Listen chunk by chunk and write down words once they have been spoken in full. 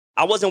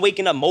I wasn't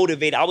waking up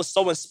motivated. I was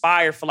so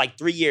inspired for like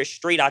 3 years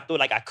straight. I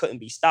thought like I couldn't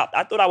be stopped.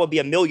 I thought I would be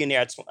a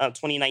millionaire in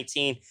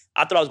 2019.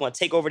 I thought I was going to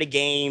take over the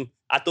game.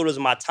 I thought it was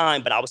my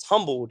time, but I was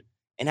humbled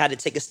and had to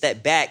take a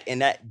step back.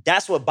 And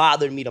that's what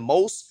bothered me the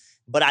most.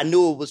 But I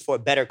knew it was for a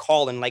better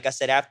calling. Like I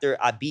said, after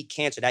I beat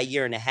cancer, that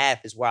year and a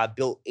half is where I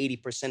built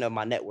 80% of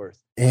my net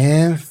worth.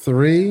 And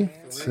 3,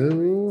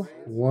 2,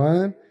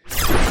 1.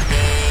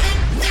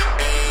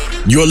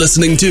 You're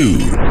listening to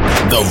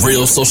The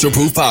Real Social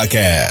Proof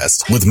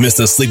Podcast with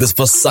Mr. Sleepers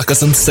for Suckers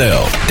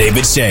himself,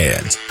 David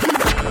Shands.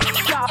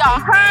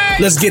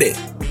 Let's get it.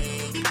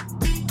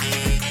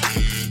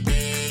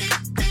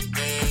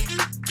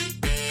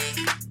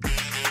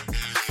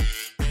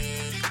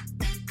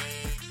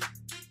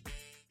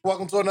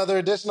 Welcome to another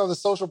edition of the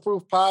Social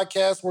Proof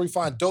Podcast, where we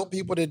find dope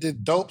people that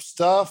did dope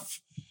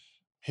stuff.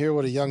 Here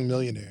with a young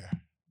millionaire.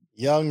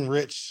 Young,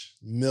 rich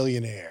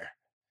millionaire.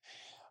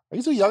 Are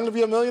you too young to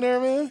be a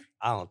millionaire, man?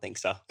 I don't think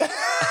so.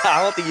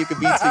 I don't think you could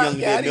be too young to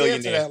be a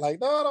millionaire. That.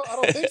 Like, no, I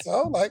don't think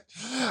so. Like,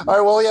 all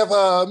right, well, we have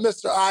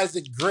Mr.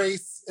 Isaac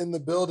Grace in the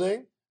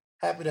building.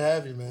 Happy to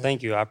have you, man.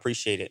 Thank you. I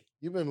appreciate it.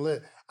 You've been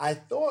lit. I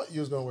thought you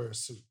was going to wear a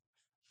suit.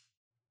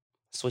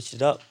 Switch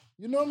it up.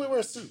 You normally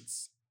wear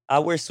suits. I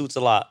wear suits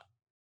a lot.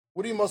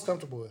 What are you most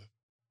comfortable with?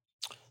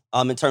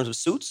 In terms of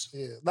suits?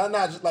 Yeah.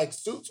 Not just like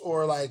suits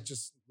or like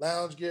just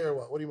lounge gear or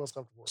what? What are you most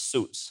comfortable with?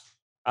 Suits.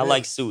 I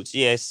like suits.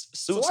 Yes.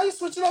 Suits. So why you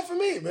switching up for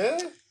me, man?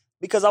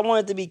 Because I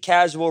wanted to be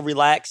casual,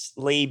 relaxed,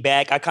 laid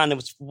back. I kind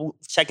of was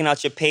checking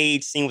out your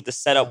page, seeing what the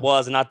setup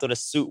was, and I thought a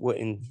suit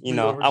wouldn't,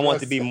 I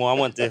wanted to be more, I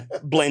wanted to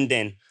blend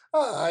in.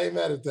 I ain't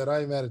mad at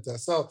that.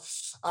 So,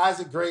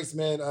 Isaac Grace,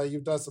 man,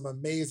 you've done some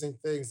amazing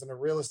things in the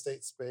real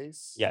estate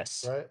space.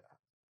 Yes. Right?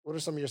 What are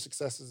some of your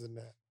successes in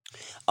that?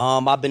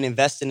 I've been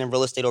investing in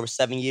real estate over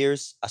 7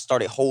 years. I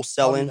started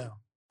wholesaling.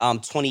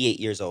 I'm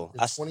 28 years old.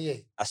 You're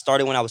 28. I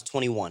started when I was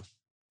 21.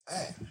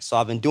 Dang. So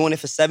I've been doing it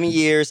for 7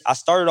 years. I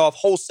started off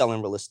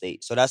wholesaling real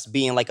estate. So that's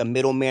being like a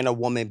middleman or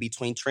woman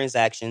between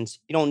transactions.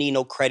 You don't need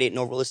no credit,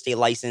 no real estate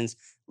license,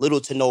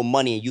 little to no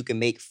money, and you can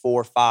make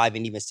 4, 5,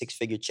 and even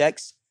 6-figure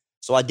checks.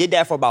 So I did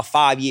that for about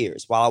 5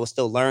 years while I was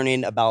still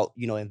learning about,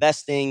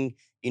 investing,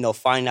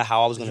 finding out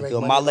how I was going to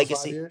build my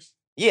legacy. 5 years?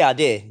 Yeah, I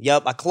did.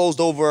 Yep. I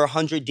closed over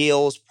 100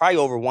 deals, probably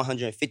over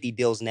 150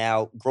 deals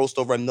now, grossed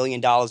over $1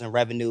 million in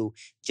revenue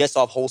just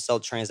off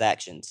wholesale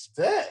transactions.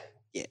 Dang.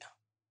 Yeah.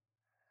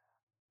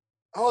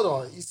 Hold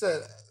on. You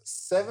said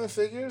 7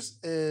 figures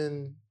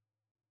in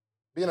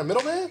being a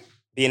middleman?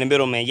 Being a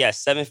middleman, yes.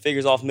 7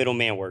 figures off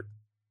middleman work.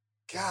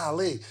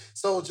 Golly.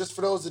 So just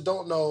for those that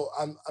don't know,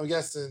 I'm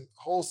guessing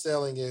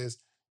wholesaling is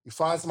you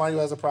find somebody who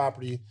has a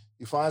property,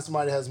 you find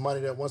somebody that has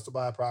money that wants to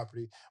buy a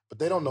property, but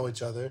they don't know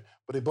each other,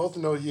 but they both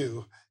know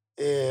you,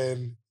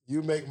 and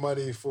you make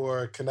money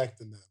for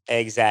connecting them.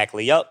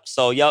 Exactly. Yep.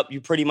 So,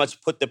 you pretty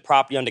much put the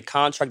property under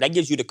contract. That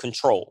gives you the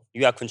control.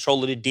 You have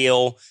control of the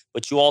deal,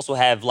 but you also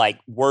have like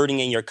wording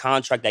in your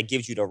contract that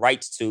gives you the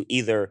rights to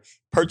either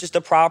purchase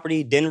the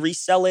property, then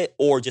resell it,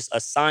 or just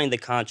assign the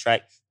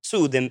contract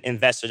to the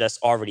investor that's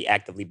already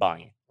actively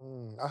buying.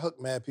 I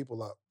hooked mad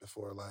people up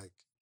before, like,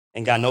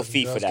 and got no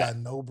fee for that. Got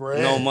no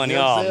bread. No money.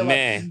 Oh,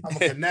 man. Like,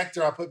 I'm a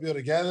connector. I put people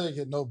together and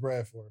get no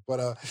bread for it. But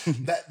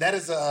that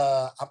is,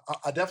 I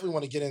definitely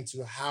want to get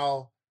into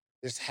how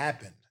this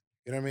happened.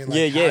 You know what I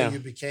mean? Like how you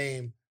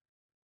became,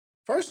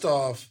 first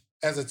off,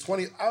 at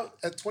 21,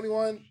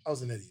 I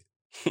was an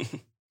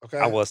idiot. Okay?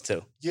 I was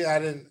too.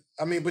 Yeah,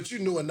 but you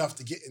knew enough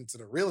to get into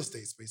the real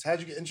estate space. How'd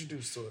you get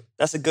introduced to it?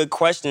 That's a good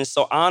question.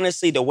 So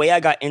honestly, the way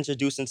I got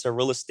introduced into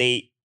real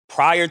estate,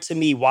 prior to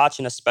me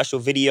watching a special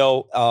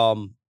video,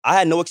 I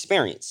had no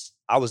experience.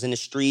 I was in the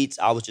streets.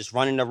 I was just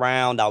running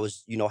around. I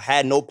was,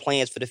 had no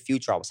plans for the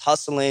future. I was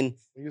hustling.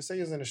 When you say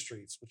you was in the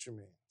streets, what you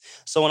mean?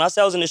 So when I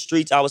say I was in the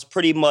streets, I was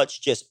pretty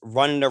much just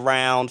running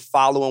around,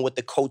 following what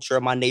the culture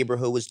of my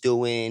neighborhood was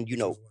doing,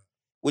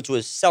 which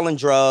was selling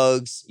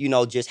drugs,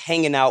 just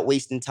hanging out,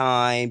 wasting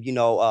time,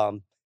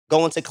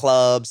 going to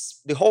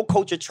clubs, the whole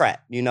culture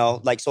trap,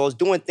 so I was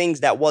doing things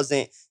that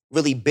wasn't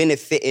really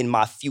benefiting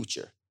my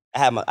future.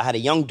 I had a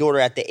young daughter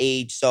at the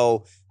age,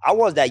 so I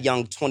was that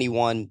young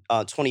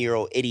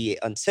 20-year-old idiot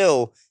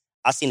until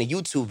I seen a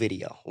YouTube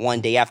video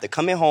one day after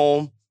coming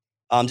home.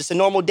 Just a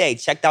normal day,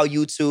 checked out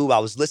YouTube. I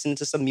was listening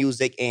to some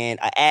music and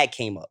an ad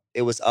came up.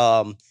 It was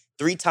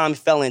 3-time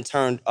felon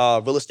turned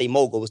real estate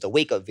mogul. It was the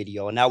wake up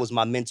video. And that was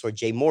my mentor,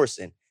 Jay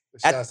Morrison.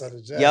 Shouts out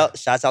to Jay. Yep,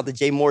 shouts out to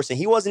Jay Morrison.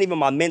 He wasn't even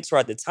my mentor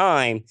at the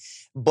time,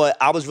 but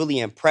I was really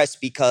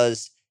impressed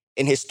because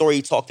in his story,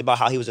 he talked about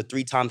how he was a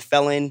 3-time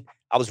felon.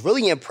 I was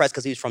really impressed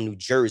because he was from New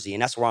Jersey,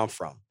 and that's where I'm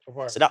from.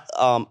 So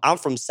I'm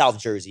from South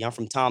Jersey. I'm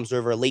from Toms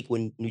River,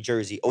 Lakewood, New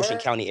Jersey, Ocean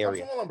County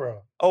area. I'm from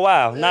bro. Oh,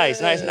 wow. Nice.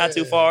 Not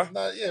too far.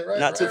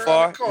 Not too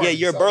far. Yeah,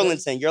 you're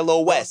Burlington. You're a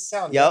little west.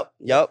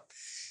 Yep.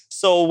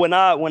 So when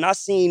I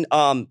seen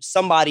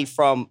somebody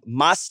from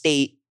my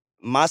state,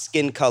 my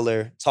skin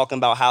color, talking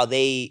about how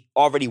they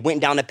already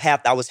went down the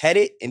path I was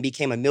headed and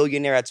became a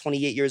millionaire at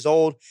 28 years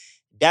old,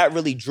 that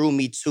really drew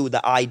me to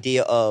the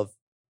idea of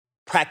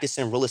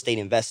practicing real estate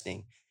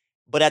investing.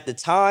 But at the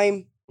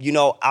time,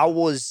 I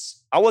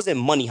was I wasn't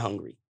money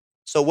hungry.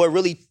 So what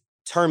really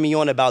turned me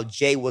on about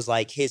Jay was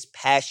like his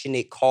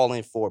passionate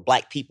calling for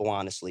Black people,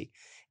 honestly.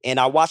 And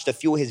I watched a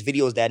few of his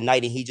videos that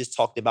night, and he just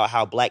talked about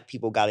how Black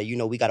people gotta,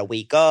 we gotta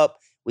wake up,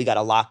 we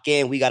gotta lock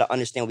in, we gotta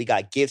understand we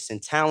got gifts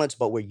and talents,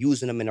 but we're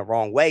using them in the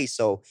wrong way.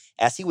 So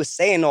as he was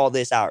saying all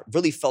this, I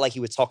really felt like he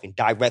was talking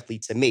directly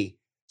to me.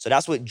 So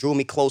that's what drew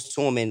me close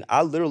to him. And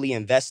I literally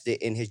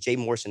invested in his Jay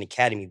Morrison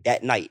Academy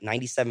that night,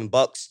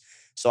 $97.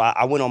 So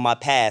I went on my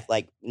path,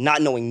 like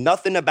not knowing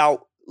nothing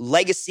about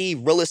legacy,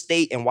 real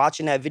estate, and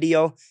watching that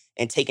video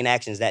and taking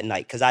actions that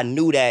night. Because I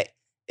knew that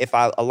if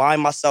I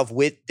align myself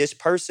with this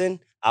person,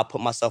 I'll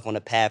put myself on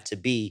a path to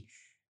be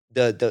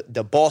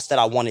the boss that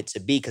I wanted to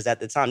be. Because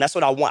at the time, that's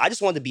what I want. I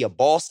just wanted to be a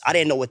boss. I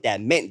didn't know what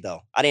that meant,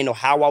 though. I didn't know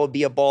how I would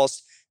be a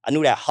boss. I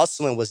knew that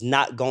hustling was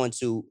not going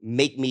to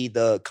make me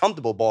the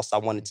comfortable boss I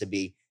wanted to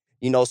be.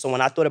 So when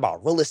I thought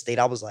about real estate,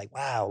 I was like,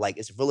 wow, like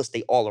it's real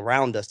estate all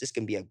around us. This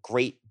can be a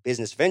great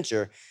business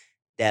venture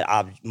that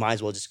I might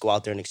as well just go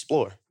out there and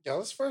explore. Yeah,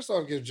 let's first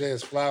off give Jay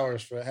his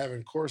flowers for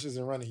having courses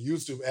and running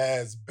YouTube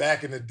ads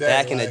back in the day.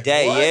 Back in the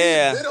day,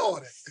 yeah. He been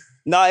on it.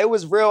 No, it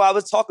was real. I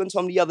was talking to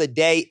him the other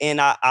day,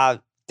 and I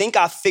think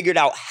I figured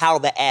out how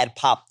the ad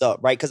popped up,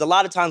 right? Because a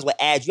lot of times with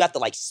ads, you have to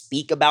like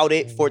speak about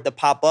it for it to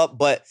pop up.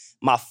 But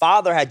my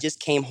father had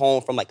just came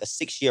home from like a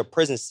 6-year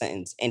prison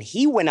sentence, and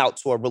he went out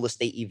to a real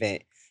estate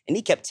event. And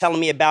he kept telling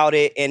me about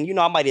it. And,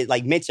 I might have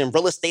like mentioned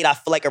real estate, I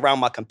feel like around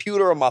my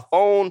computer or my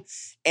phone.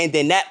 And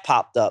then that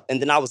popped up.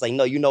 And then I was like,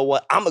 no, you know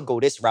what? I'm going to go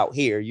this route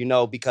here,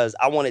 because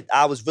I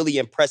was really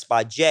impressed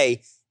by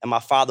Jay, and my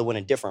father went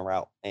a different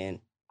route. And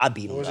I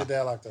beat him. What was your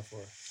dad locked up for?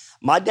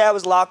 My dad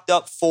was locked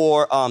up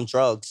for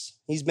drugs.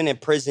 He's been in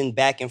prison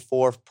back and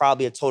forth,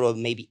 probably a total of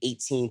maybe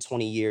 18,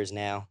 20 years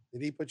now.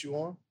 Did he put you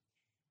on?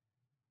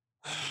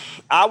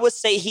 I would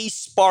say he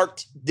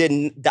sparked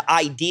the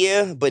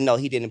idea, but no,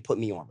 he didn't put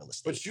me on real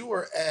estate. But you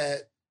were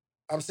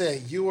I'm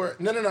saying,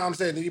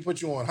 did he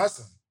put you on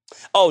hustling?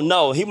 Oh,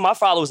 no, my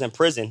father was in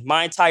prison.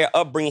 My entire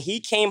upbringing, he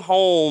came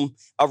home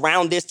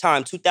around this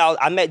time, 2000.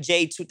 I met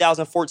Jay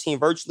 2014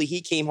 virtually.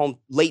 He came home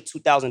late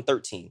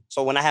 2013.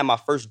 So when I had my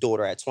first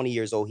daughter at 20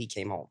 years old, he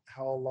came home.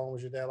 How long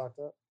was your dad locked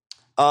up?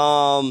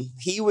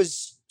 He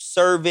was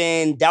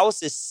serving,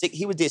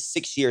 he did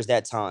 6 years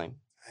that time.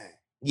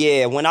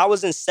 Yeah, when I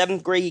was in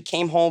 7th grade, he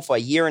came home for a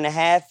year and a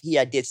half.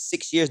 I did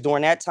 6 years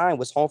during that time,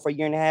 was home for a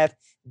year and a half.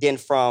 Then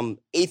from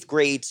 8th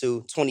grade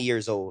to 20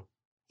 years old,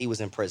 he was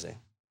in prison.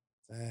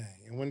 Dang.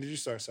 And when did you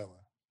start selling?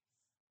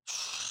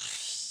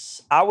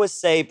 I would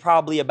say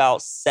probably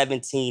about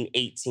 17,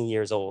 18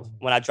 years old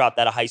when I dropped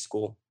out of high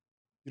school.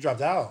 You dropped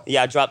out?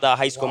 Yeah, I dropped out of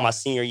high school my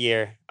senior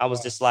year. I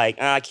was just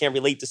like, I can't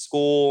relate to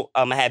school.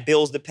 I had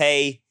bills to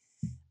pay.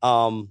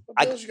 What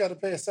bills you got to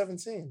pay at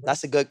 17? Bro?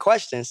 That's a good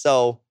question.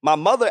 So my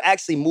mother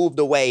actually moved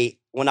away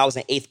when I was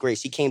in 8th grade.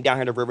 She came down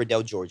here to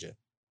Riverdale, Georgia.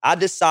 I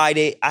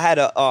decided I had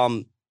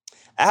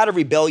a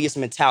rebellious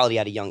mentality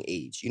at a young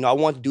age. I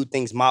wanted to do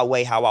things my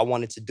way, how I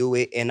wanted to do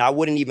it. And I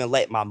wouldn't even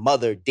let my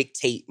mother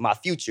dictate my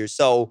future.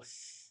 So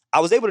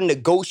I was able to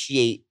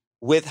negotiate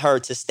with her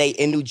to stay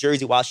in New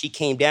Jersey while she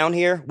came down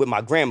here with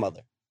my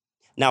grandmother.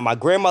 Now, my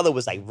grandmother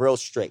was like real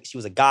strict. She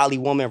was a godly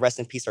woman, rest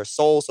in peace her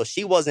soul. So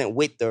she wasn't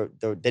with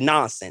the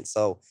nonsense.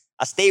 So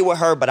I stayed with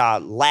her, but I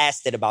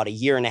lasted about a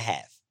year and a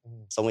half.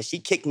 So when she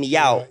kicked me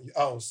out.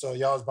 Oh, so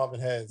y'all was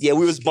bumping heads. Yeah,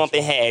 we was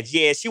bumping heads.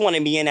 Yeah, she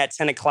wanted me in at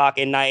 10 o'clock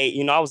at night.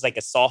 I was like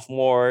a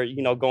sophomore,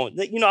 going,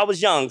 I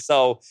was young.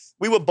 So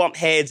we would bump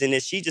heads, and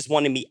then she just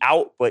wanted me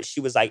out. But she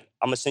was like,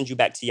 I'm going to send you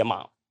back to your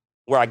mom,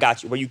 where I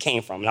got you, where you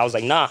came from. And I was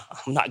like, nah,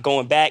 I'm not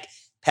going back.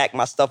 Packed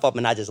my stuff up,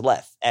 and I just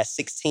left at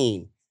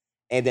 16.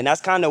 And then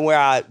that's kind of where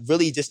I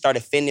really just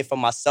started fending for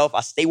myself. I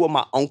stayed with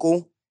my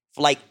uncle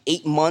for like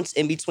 8 months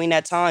in between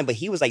that time, but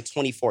he was like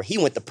 24. He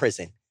went to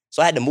prison.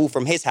 So I had to move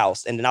from his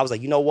house. And then I was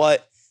like, you know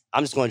what?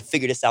 I'm just going to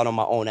figure this out on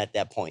my own at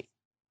that point.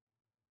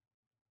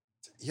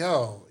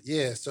 Yo,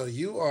 yeah. So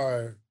you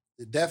are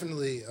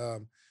definitely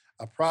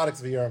a product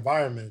of your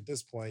environment at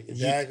this point. Your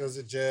dad goes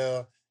to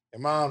jail.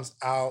 Your mom's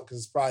out because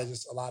it's probably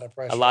just a lot of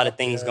pressure. A lot of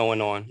things going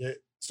on.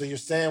 So you're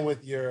staying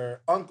with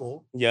your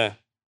uncle. Yeah.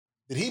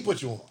 Did he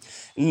put you on?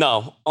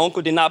 No,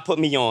 uncle did not put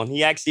me on.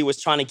 He actually was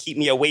trying to keep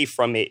me away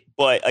from it.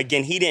 But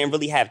again, he didn't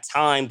really have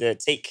time to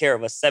take care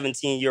of a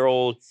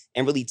 17-year-old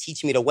and really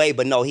teach me the way.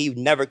 But no, he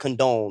never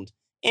condoned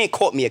and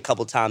caught me a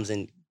couple times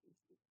and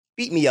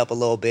beat me up a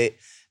little bit.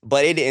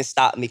 But it didn't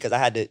stop me because I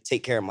had to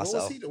take care of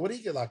myself. What did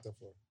he get locked up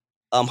for?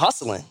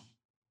 Hustling.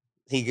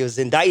 He was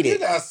indicted. You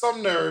got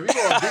some nerve. You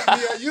gonna beat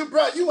me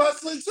up? You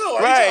hustling too.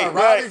 Are right, you trying to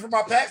rob me from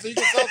my pack so you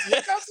can sell to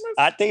your customers?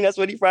 I think that's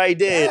what he probably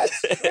did.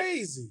 That's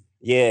crazy.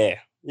 Yeah.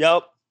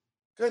 Yep.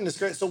 Goodness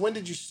gracious. So when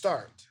did you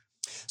start?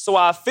 So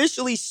I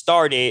officially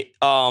started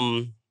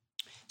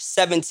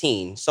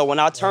 17. So when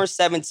I turned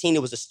 17,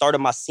 it was the start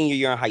of my senior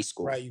year in high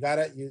school. Right. You got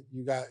it. You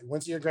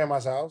went to your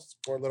grandma's house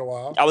for a little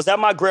while. I was at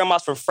my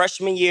grandma's from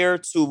freshman year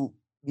to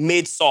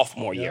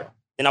mid-sophomore year.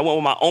 Then I went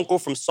with my uncle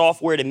from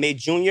sophomore to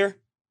mid-junior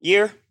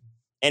year.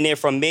 And then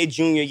from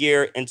mid-junior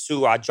year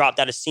into I dropped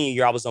out of senior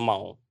year, I was on my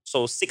own.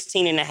 So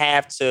 16 and a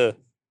half to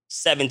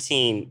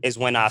 17 is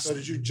when I... So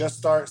did you just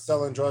start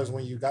selling drugs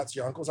when you got to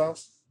your uncle's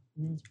house?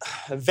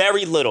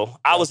 Very little.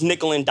 I was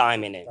nickel and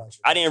diming it. Gotcha.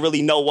 I didn't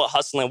really know what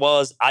hustling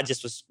was. I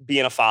just was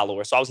being a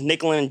follower. So I was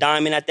nickel and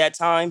diming at that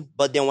time.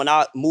 But then when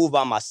I moved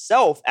by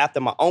myself after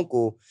my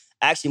uncle,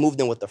 I actually moved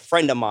in with a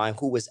friend of mine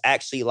who was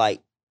actually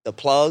like the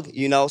plug,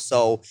 you know?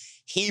 So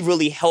he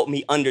really helped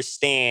me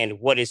understand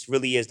what it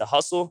really is to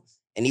hustle.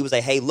 And he was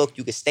like, hey, look,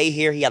 you can stay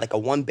here. He had like a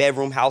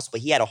 1-bedroom house, but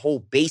he had a whole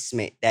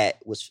basement that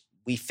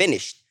we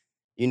finished.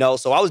 You know,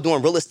 so I was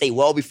doing real estate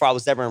well before I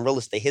was ever in real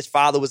estate. His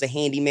father was a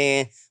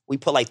handyman. We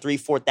put like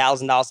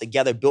 $3,000-$4,000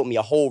 together, built me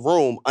a whole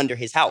room under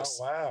his house.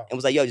 Oh, wow. And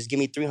was like, yo, just give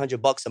me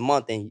 $300 a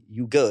month and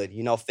you good.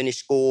 You know, finish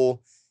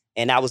school.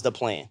 And that was the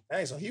plan.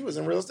 Hey, so he was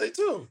in real estate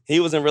too. He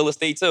was in real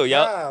estate too,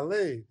 yep.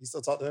 Golly. You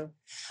still talk to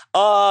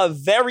him?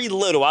 Very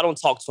little. I don't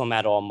talk to him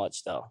at all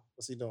much though.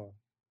 What's he doing?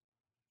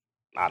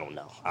 I don't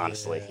know,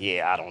 honestly.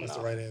 Yeah, I don't know. That's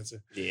the right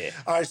answer. Yeah.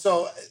 All right,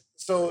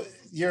 so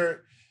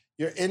you're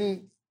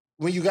in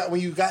when you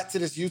got to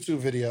this YouTube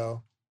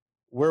video,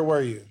 where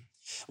were you?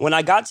 When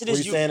I got to this,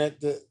 were you staying at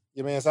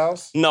your man's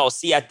house? No,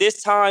 see, at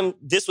this time,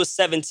 this was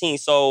 17.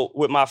 So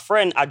with my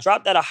friend, I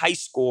dropped out of high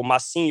school my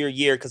senior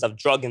year because of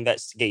drug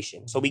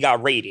investigation. So we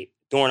got raided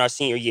during our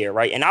senior year,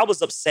 right? And I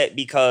was upset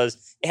because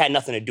it had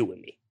nothing to do with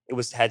me.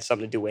 Had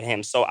something to do with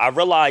him. So I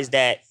realized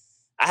that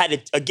I had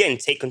to, again,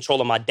 take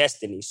control of my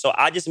destiny. So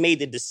I just made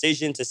the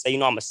decision to say, you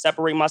know, I'm going to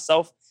separate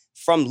myself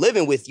from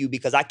living with you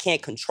because I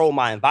can't control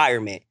my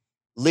environment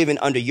living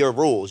under your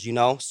rules, you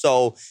know?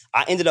 So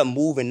I ended up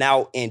moving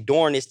out. And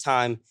during this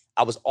time,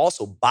 I was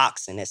also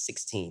boxing at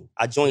 16.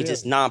 I joined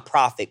this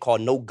nonprofit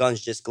called No Guns,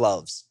 Just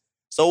Gloves.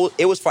 So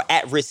it was for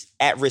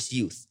at-risk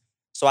youth.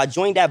 So I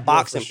joined that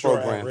boxing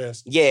program.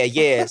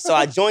 Yeah. So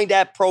I joined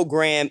that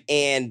program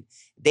and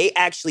they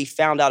actually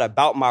found out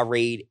about my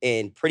raid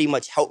and pretty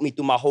much helped me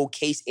through my whole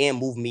case and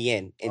moved me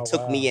in and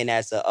took me in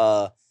as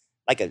a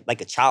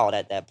child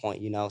at that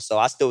point, you know?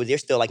 So they're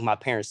still like my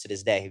parents to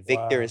this day,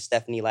 Victor and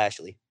Stephanie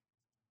Lashley.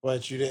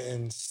 But you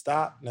didn't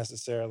stop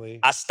necessarily.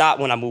 I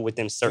stopped when I moved with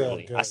them,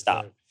 certainly. I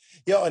stopped.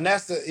 Good. Yo, and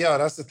that's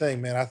the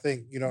thing, man. I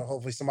think, you know,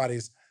 hopefully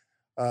somebody's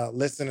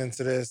listening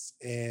to this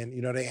and,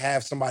 you know, they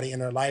have somebody in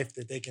their life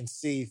that they can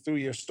see through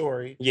your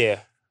story. Yeah.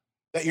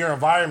 That your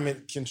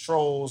environment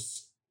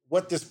controls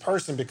what this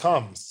person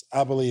becomes,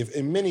 I believe,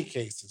 in many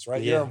cases,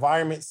 right? Yeah. Your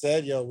environment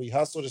said, yo, we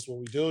hustle, this is what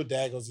we do.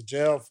 Dad goes to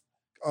jail,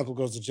 uncle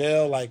goes to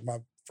jail. Like my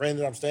friend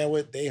that I'm staying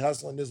with, they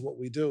hustle and this is what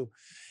we do.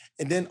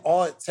 And then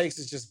all it takes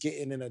is just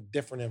getting in a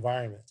different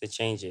environment. To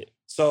change it.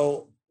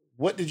 So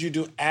what did you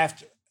do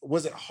after?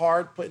 Was it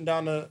hard putting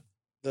down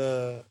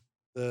the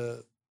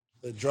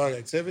drug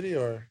activity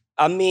or?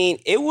 I mean,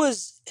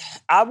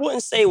 I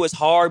wouldn't say it was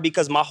hard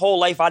because my whole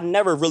life, I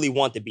never really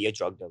wanted to be a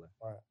drug dealer.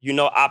 Right. You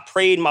know, I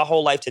prayed my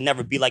whole life to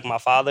never be like my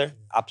father.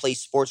 I played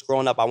sports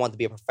growing up. I wanted to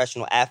be a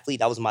professional athlete.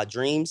 That was my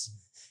dreams.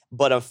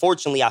 But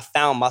unfortunately, I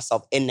found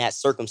myself in that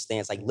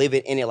circumstance, like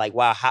living in it, like,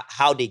 wow,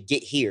 how did it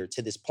get here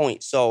to this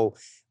point? So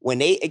when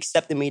they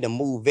accepted me to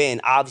move in,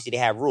 obviously they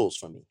have rules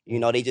for me. You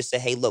know, they just said,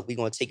 hey, look, we're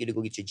going to take you to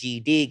go get your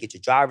GED, get your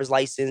driver's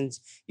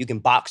license. You can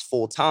box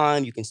full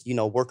time. You can, you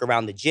know, work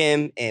around the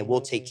gym and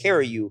we'll take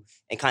care of you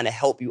and kind of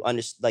help you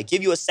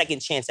give you a second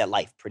chance at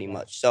life pretty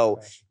much.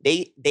 So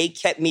they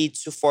kept me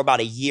for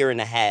about a year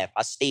and a half.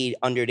 I stayed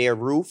under their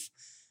roof.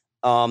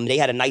 They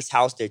had a nice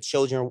house. Their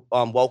children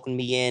welcomed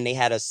me in. They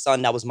had a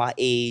son that was my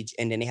age.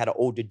 And then they had an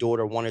older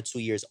daughter, 1 or 2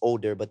 years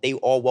older. But they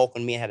all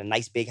welcomed me and had a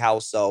nice big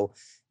house. So,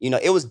 you know,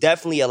 it was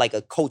definitely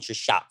a culture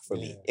shock for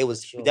me. It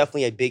was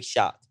definitely a big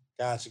shock.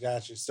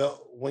 Gotcha.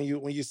 So when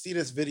you see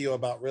this video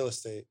about real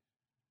estate,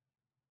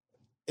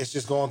 it's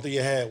just going through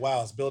your head.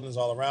 Wow, it's buildings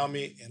all around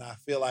me. And I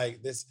feel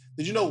like this.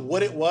 Did you know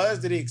what it was?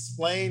 Did he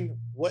explain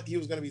what he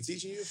was going to be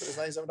teaching you for this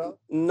 $97?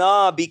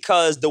 Nah,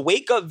 because the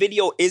Wake Up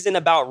video isn't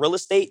about real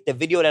estate, the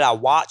video that I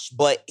watched,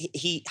 but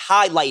he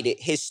highlighted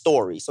his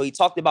story. So he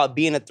talked about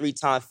being a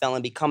 3-time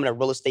felon, becoming a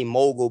real estate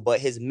mogul,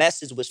 but his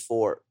message was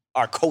for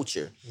our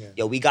culture. Yeah.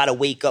 Yo, we got to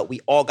wake up. We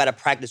all got to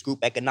practice group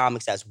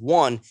economics as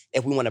one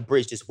if we want to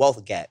bridge this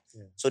wealth gap.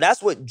 Yeah. So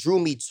that's what drew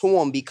me to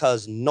him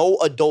because no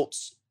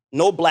adults,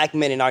 no black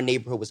men in our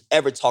neighborhood was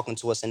ever talking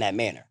to us in that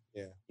manner.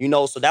 Yeah. You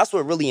know, so that's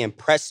what really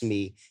impressed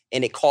me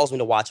and it caused me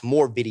to watch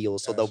more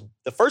videos. So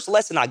the first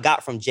lesson I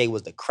got from Jay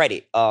was the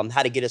credit, how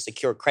to get a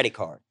secure credit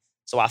card.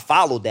 So I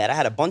followed that. I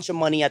had a bunch of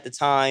money at the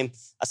time.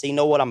 I said, you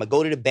know what? I'm going to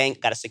go to the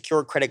bank, got a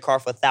secure credit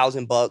card for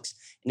 $1,000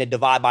 and the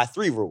divide by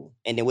 3 rule.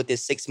 And then within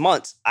 6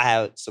 months, I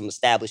had some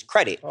established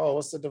credit. Oh,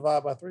 what's the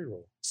divide by 3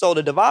 rule? So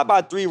the divide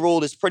by 3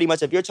 rule is pretty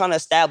much if you're trying to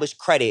establish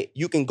credit,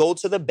 you can go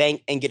to the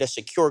bank and get a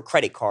secure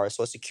credit card.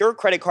 So a secure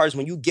credit card is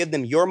when you give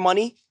them your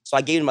money. So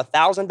I gave them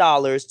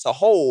 $1,000 to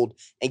hold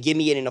and give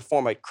me it in the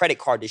form of a credit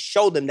card to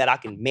show them that I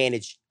can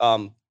manage,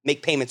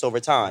 make payments over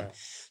time. Right.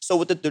 So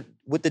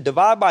with the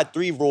divide by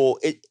 3 rule,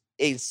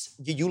 it's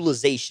the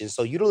utilization.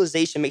 So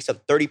utilization makes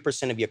up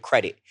 30% of your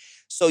credit.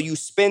 So you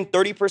spend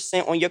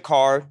 30% on your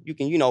car. You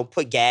can, you know,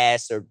 put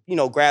gas or, you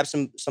know, grab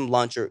some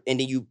lunch and then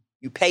you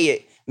pay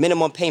it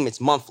minimum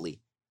payments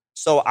monthly.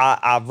 So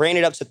I ran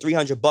it up to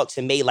 $300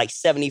 and made like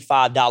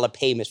 $75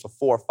 payments for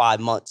 4 or 5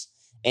 months.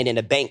 And then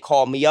the bank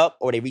called me up,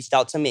 or they reached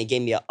out to me and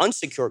gave me an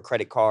unsecured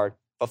credit card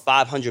for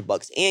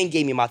 $500 and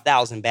gave me my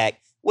 $1,000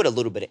 back with a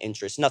little bit of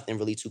interest. Nothing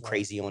really too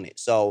crazy on it.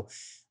 So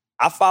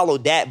I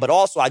followed that, but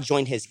also I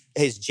joined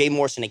his Jay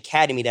Morrison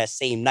Academy that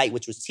same night,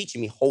 which was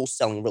teaching me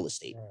wholesaling real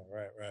estate.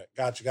 Right.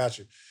 Got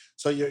you.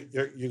 So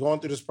you're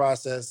going through this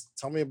process.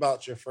 Tell me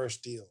about your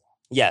first deal.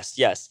 Yes.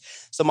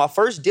 So my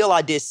first deal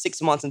I did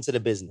 6 months into the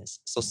business.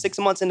 So 6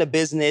 months into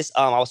business,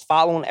 I was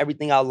following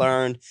everything I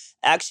learned.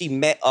 I actually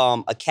met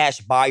a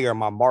cash buyer in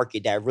my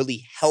market that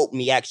really helped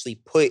me actually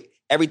put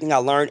everything I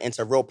learned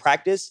into real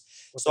practice.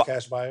 What's a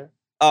cash buyer?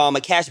 A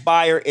cash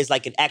buyer is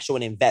like an actual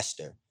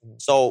investor.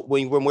 So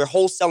when we're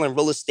wholesaling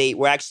real estate,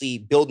 we're actually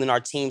building our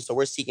team. So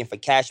we're seeking for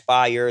cash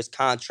buyers,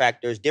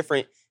 contractors,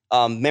 different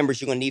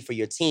members you're going to need for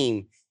your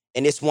team.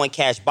 And this one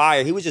cash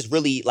buyer, he was just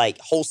really like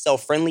wholesale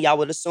friendly, I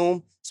would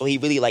assume. So he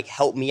really like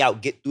helped me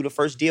out get through the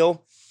first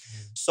deal.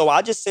 So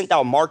I just sent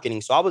out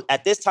marketing. So I was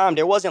at this time,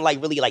 there wasn't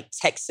like really like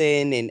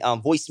texting and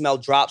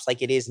voicemail drops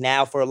like it is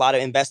now for a lot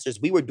of investors.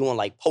 We were doing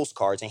like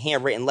postcards and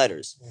handwritten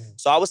letters.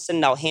 So I was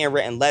sending out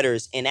handwritten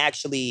letters, and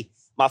actually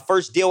my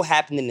first deal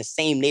happened in the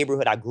same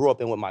neighborhood I grew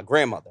up in with my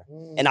grandmother.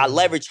 And I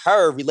leveraged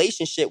her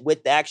relationship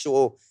with the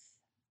actual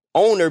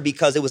owner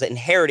because it was an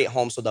inherited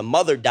home. So the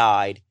mother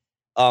died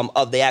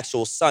of the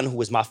actual son, who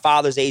was my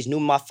father's age, knew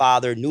my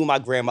father, knew my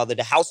grandmother.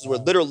 The houses were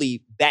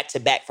literally back to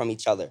back from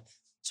each other.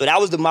 So that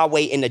was my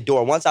way in the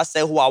door. Once I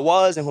said who I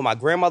was and who my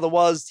grandmother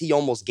was, he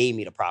almost gave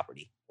me the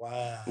property.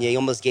 Wow. Yeah, he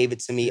almost gave it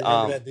to me. You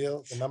remember that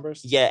deal, the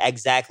numbers? Yeah,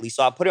 exactly.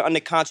 So I put it under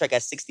contract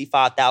at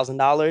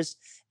 $65,000,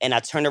 and I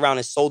turned around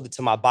and sold it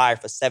to my buyer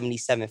for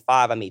 $77,500.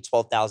 I made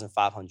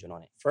 $12,500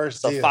 on it.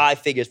 First so deal. 5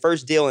 figures.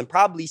 First deal, and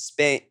probably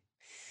spent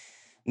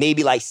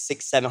maybe like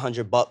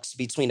 $600-$700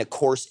 between the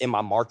course and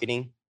my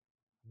marketing.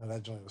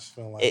 That joint was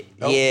feeling like it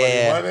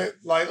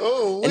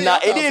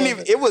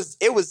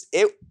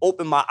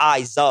opened my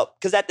eyes up,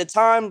 because at the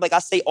time, like I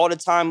say all the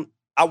time,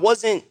 I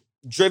wasn't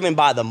driven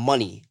by the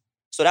money.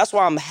 So that's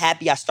why I'm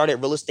happy I started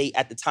real estate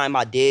at the time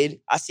I did.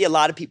 I see a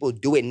lot of people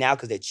do it now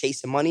because they're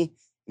chasing money.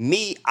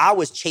 Me, I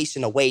was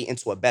chasing a way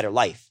into a better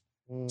life.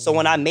 So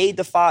when I made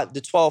the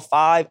 12.5,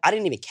 I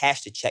didn't even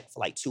cash the check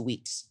for like 2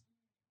 weeks.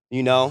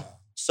 You know?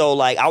 So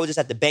like I was just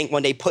at the bank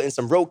one day putting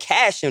some real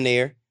cash in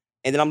there.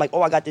 And then I'm like,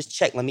 oh, I got this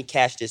check. Let me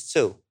cash this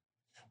too.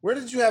 Where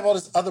did you have all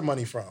this other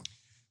money from?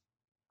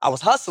 I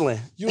was hustling.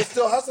 You were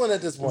still hustling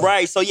at this point.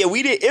 Right. So yeah,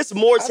 it's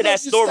more to that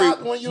story.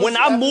 When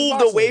I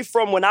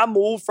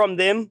moved from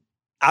them,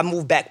 I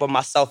moved back by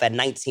myself at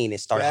 19 and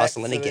started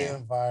hustling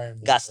again.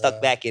 Got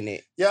stuck back in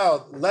it.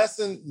 Yo,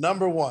 lesson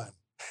number 1.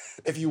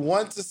 If you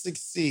want to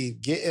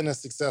succeed, get in a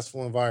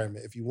successful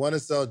environment. If you want to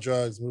sell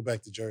drugs, move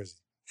back to Jersey.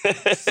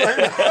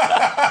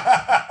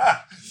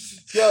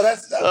 Yo,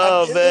 isn't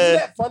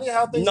that funny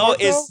how things work?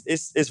 No,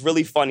 it's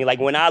really funny. Like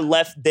when I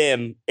left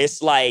them,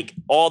 it's like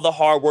all the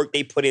hard work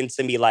they put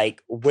into me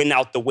like went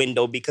out the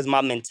window, because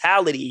my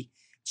mentality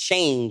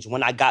changed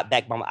when I got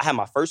back. I had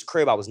my first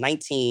crib. I was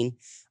 19.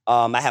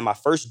 I had my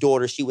first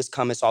daughter. She was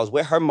coming, so I was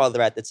with her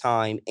mother at the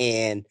time.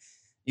 And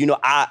you know,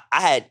 I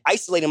had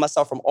isolated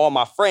myself from all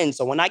my friends.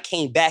 So when I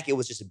came back, it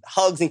was just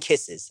hugs and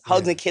kisses.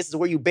 Hugs and kisses.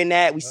 Where you been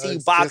at? We see you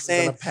boxing.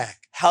 Kisses in a pack.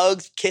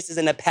 Hugs, kisses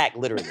in a pack,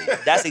 literally.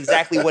 That's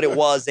exactly what it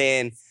was.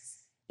 And,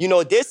 you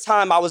know, this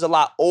time I was a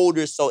lot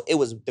older, so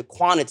the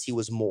quantity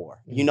was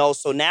more, you know?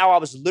 So now I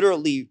was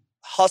literally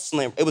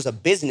hustling. It was a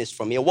business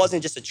for me. It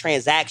wasn't just a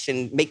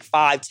transaction, make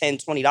 $5,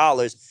 $10,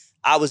 $20.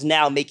 I was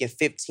now making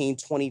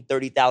 $15,000, $20,000,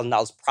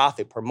 $30,000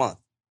 profit per month,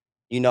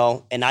 you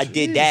know? And I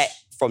did that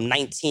from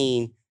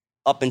 19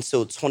 up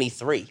until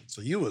 23.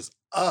 So you was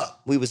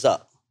up. We was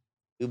up.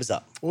 What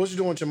was you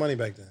doing with your money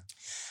back then?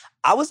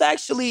 I was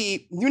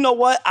actually, you know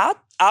what?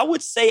 I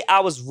would say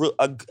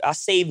I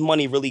saved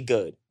money really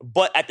good.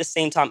 But at the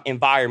same time,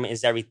 environment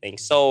is everything.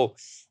 So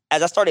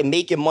as I started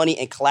making money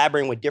and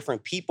collaborating with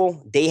different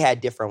people, they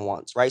had different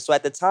ones, right? So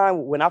at the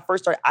time, when I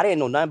first started, I didn't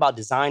know nothing about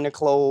designer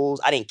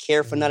clothes. I didn't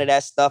care for none of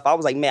that stuff. I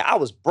was like, man, I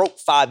was broke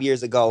 5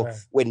 years ago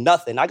with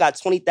nothing. I got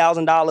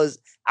 $20,000.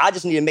 I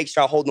just need to make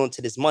sure I hold on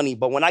to this money.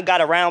 But when I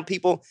got around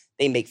people,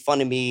 they make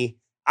fun of me.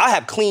 I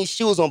have clean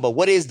shoes on, but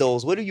what is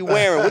those? What are you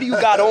wearing? What do you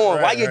got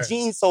on? Why your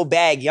jeans so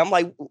baggy? I'm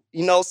like,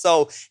 you know,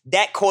 so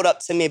that caught up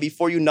to me.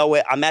 Before you know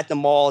it, I'm at the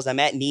malls, I'm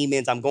at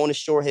Neiman's, I'm going to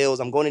Shore Hills,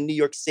 I'm going to New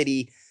York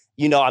City.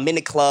 You know, I'm in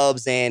the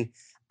clubs, and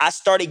I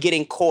started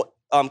getting caught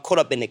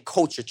up in the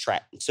culture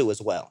trap too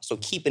as well. So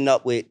keeping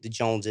up with the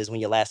Joneses when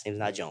your last name is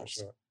not Jones.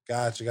 Sure.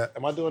 Gotcha.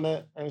 Am I doing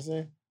that,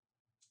 Ernestine?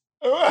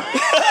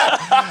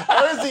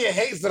 Ernestine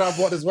hates that I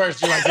bought this word.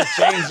 She's like, you're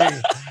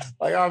changing.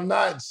 Like, I'm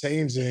not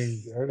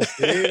changing,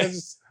 Ernestine. I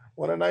just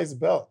want a nice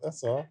belt.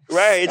 That's all.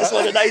 Right. Just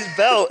want a nice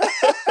belt.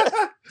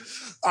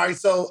 All right.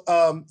 So,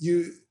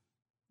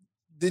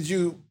 did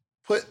you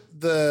put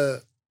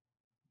the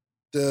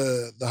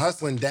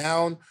hustling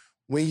down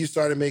when you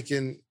started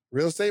making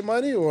real estate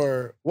money,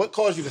 or what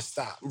caused you to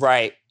stop?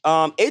 Right.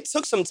 It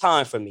took some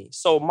time for me.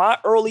 So my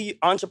early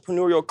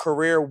entrepreneurial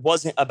career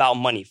wasn't about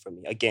money for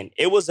me. Again,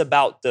 it was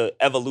about the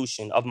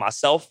evolution of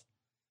myself.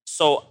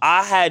 So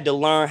I had to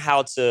learn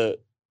how to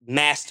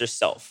master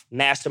self,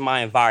 master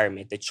my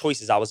environment, the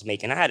choices I was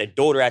making. I had a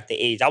daughter at the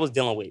age I was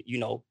dealing with,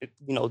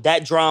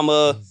 that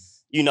drama,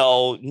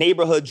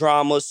 neighborhood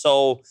drama.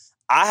 So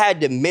I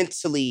had to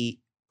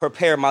mentally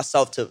prepare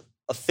myself to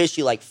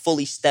officially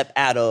fully step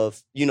out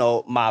of,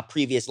 my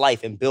previous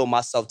life and build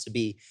myself to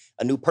be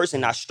a new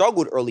person. I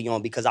struggled early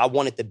on because I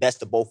wanted the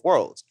best of both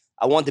worlds.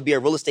 I wanted to be a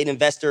real estate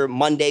investor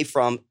Monday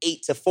from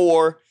 8 to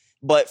 4,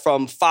 but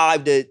from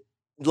 5 to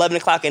 11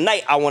 o'clock at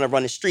night, I want to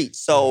run the streets.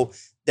 So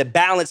the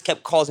balance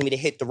kept causing me to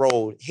hit the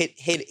road, hit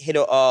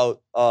a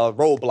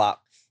roadblock.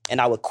 And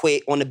I would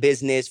quit on the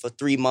business for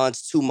 3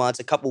 months, 2 months,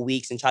 a couple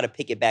weeks and try to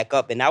pick it back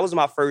up. And that was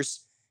my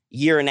first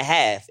year and a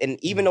half. And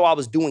even though I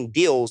was doing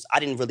deals, I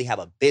didn't really have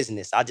a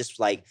business. I just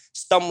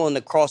stumbling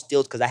across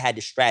deals because I had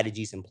the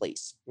strategies in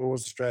place. What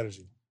was the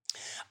strategy?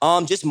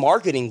 Just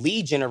marketing,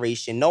 lead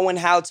generation, knowing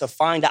how to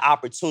find the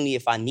opportunity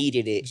if I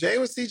needed it. Jay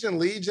was teaching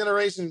lead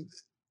generation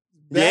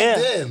back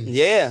then.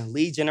 Yeah,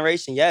 lead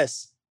generation,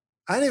 yes.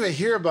 I didn't even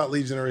hear about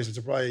lead generation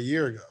until probably a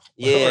year ago.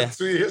 Yeah. Or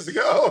 2 years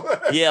ago.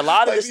 Yeah, a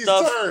lot of this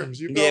stuff.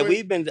 Terms,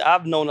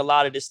 I've known a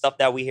lot of this stuff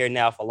that we hear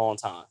now for a long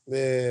time.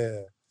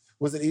 Yeah.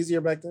 Was it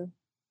easier back then?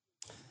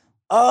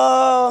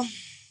 I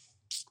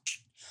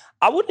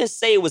wouldn't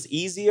say it was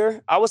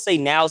easier. I would say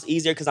now it's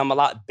easier because I'm a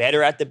lot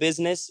better at the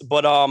business.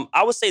 But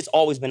I would say it's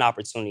always been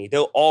opportunity.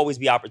 There'll always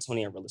be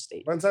opportunity in real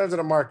estate. But in terms of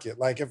the market,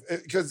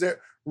 because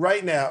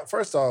right now,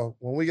 first off,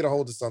 when we get a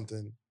hold of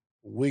something,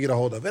 we get a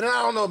hold of it. And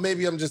I don't know,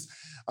 maybe I'm just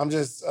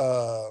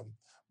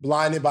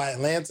blinded by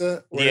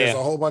Atlanta, where there's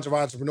a whole bunch of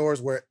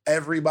entrepreneurs where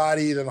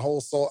everybody did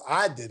wholesale.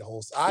 I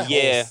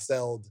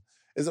wholesaled.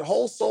 Is it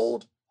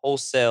wholesold?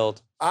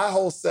 Wholesaled. I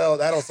wholesaled.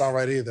 That don't sound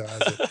right either.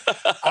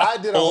 I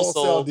did a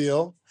wholesale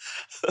deal.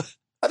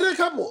 I did a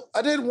couple.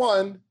 I did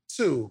one,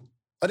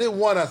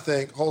 I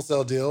think,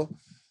 wholesale deal.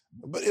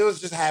 But it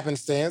was just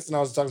happenstance, and I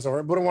was talking to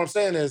her. But what I'm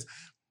saying is,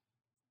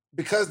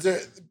 because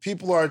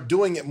people are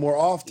doing it more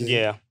often,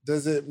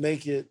 does it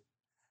make it?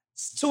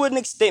 To an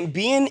extent,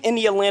 being in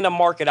the Atlanta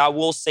market, I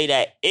will say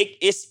that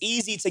it's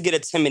easy to get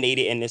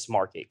intimidated in this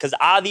market because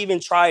I've even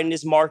tried in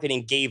this market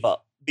and gave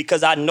up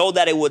because I know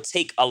that it would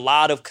take a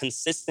lot of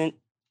consistent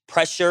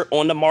pressure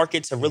on the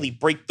market to really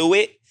break through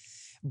it.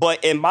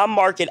 But in my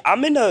market,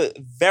 I'm in a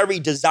very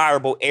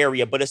desirable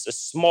area, but it's a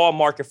small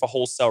market for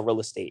wholesale real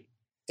estate.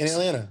 In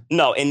Atlanta?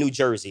 No, in New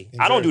Jersey.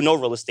 I don't do no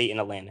real estate in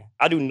Atlanta.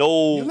 I do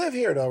no... You live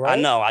here though, right?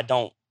 I know, I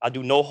don't. I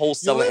do no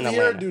wholesaling in Atlanta.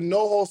 You live here, do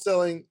no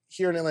wholesaling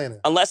here in Atlanta?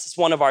 Unless it's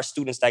one of our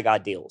students that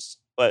got deals.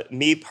 But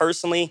me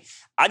personally,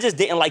 I just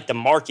didn't like the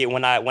market.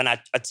 When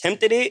I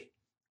attempted it,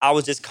 I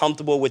was just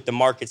comfortable with the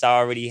markets I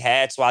already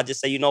had. So I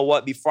just say, you know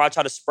what? Before I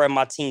try to spread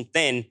my team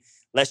thin,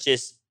 let's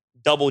just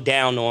double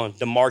down on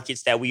the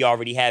markets that we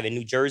already have in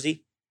New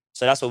Jersey.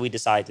 So that's what we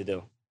decided to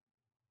do.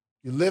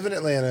 You live in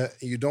Atlanta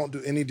and you don't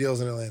do any deals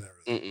in Atlanta.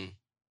 Really?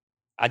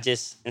 I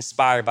just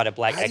inspired by the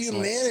Black excellence. How do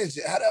you manage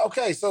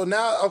it? So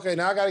now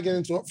I got to get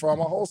into it for all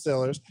my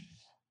wholesalers.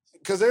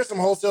 Because there's some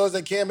wholesalers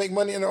that can't make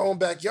money in their own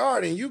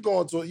backyard and you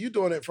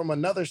doing it from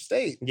another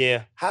state.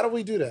 Yeah. How do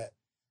we do that?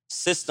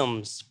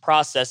 Systems,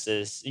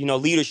 processes,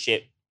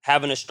 leadership,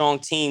 having a strong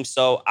team.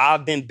 So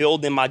I've been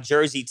building my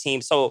Jersey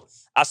team. So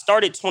I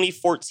started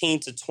 2014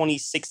 to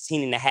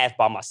 2016 and a half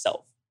by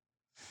myself.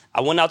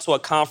 I went out to a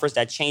conference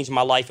that changed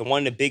my life. And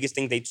one of the biggest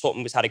things they taught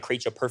me was how to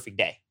create your perfect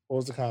day. What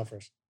was the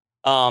conference?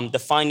 The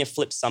Find and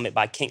Flip Summit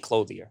by Kent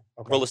Clothier,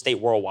 Real Estate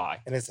Worldwide.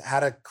 And it's how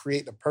to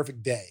create the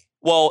perfect day.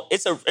 Well,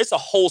 it's a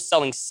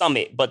wholesaling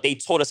summit, but they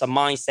taught us a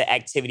mindset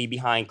activity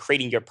behind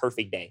creating your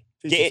perfect day.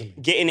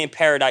 Getting in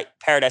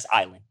Paradise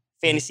Island,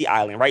 Fantasy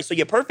Island, right? So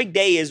your perfect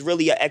day is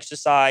really an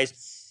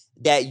exercise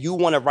that you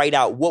want to write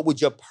out what would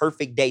your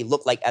perfect day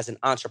look like as an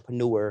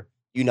entrepreneur,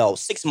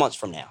 6 months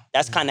from now.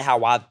 That's kind of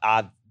how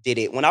I did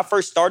it. When I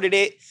first started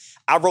it,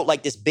 I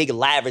wrote this big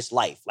lavish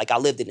life. I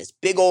lived in this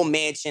big old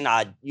mansion.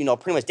 I,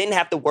 pretty much didn't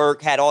have to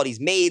work, had all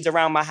these maids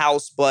around my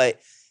house. But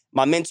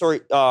my mentor,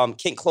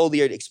 Kent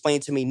Clothier,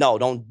 explained to me, no,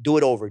 don't do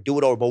it over,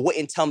 but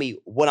wouldn't tell me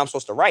what I'm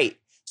supposed to write.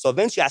 So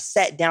eventually I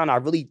sat down, I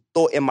really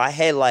thought in my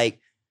head,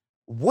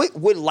 what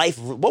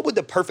would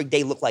the perfect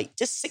day look like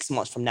just 6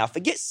 months from now?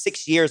 Forget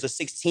 6 years or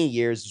 16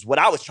 years is what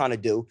I was trying to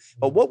do.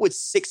 But what would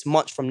 6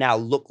 months from now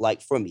look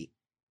like for me?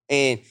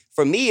 And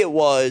for me, it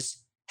was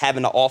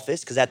having an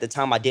office, because at the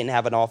time I didn't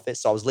have an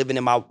office. So I was living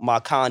in my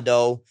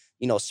condo,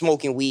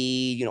 smoking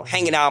weed,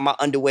 hanging out in my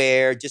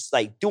underwear, just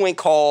doing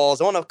calls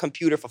on a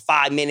computer for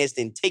 5 minutes,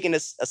 then taking a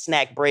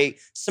snack break,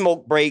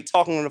 smoke break,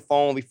 talking on the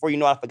phone. Before you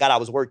know it, I forgot I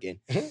was working.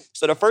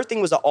 So the first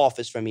thing was an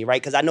office for me, right?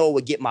 Because I know it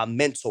would get my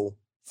mental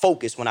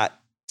focus when I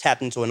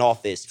tapped into an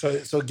office.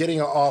 So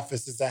getting an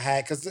office is a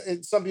hack,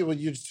 because some people,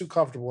 you're just too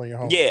comfortable in your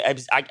home. Yeah,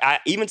 I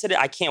even today,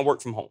 I can't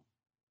work from home,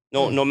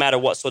 no matter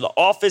what. So the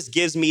office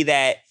gives me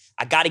that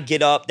I got to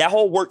get up. That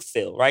whole work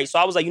feel, right? So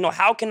I was like,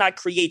 how can I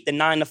create the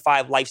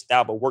 9-to-5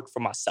 lifestyle but work for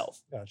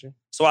myself? Gotcha.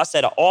 So I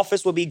said an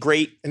office would be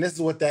great. And this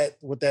is what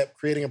that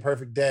creating a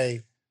perfect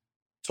day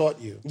taught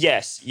you.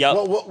 Yes. Yep.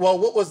 Well,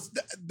 what was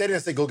they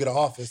didn't say go get an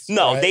office.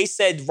 No, right? they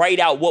said write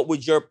out what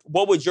would your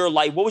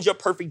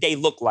perfect day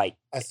look like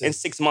in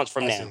 6 months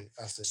from now.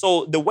 I see.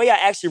 So the way I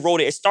actually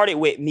wrote it started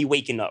with me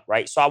waking up,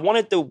 right? So I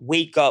wanted to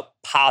wake up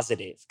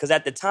positive because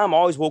at the time I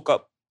always woke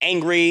up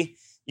angry,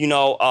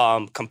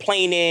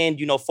 complaining,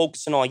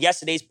 focusing on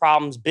yesterday's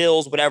problems,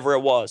 bills, whatever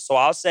it was. So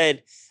I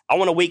said, I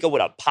want to wake up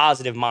with a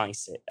positive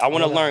mindset. I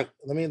want to learn.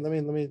 Let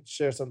me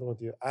share something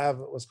with you. I have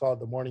what's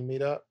called the morning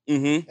meetup.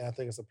 Mm-hmm. And I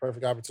think it's a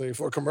perfect opportunity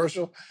for a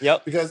commercial.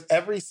 Yep. Because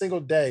every single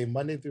day,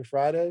 Monday through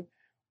Friday,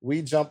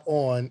 we jump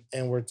on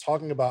and we're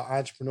talking about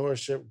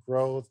entrepreneurship,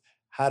 growth,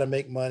 how to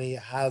make money,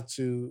 how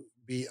to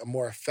be a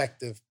more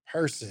effective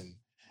person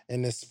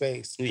in this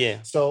space.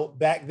 Yeah. So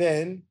back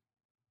then,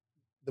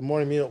 the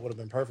morning meetup would have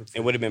been perfect.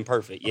 It would have been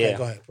perfect. Yeah. Okay,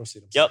 go ahead.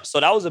 Proceed. Yep. So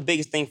that was the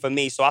biggest thing for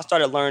me. So I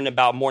started learning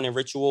about morning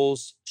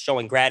rituals,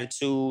 showing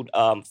gratitude,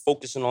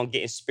 focusing on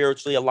getting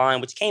spiritually aligned,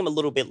 which came a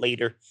little bit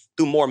later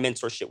through more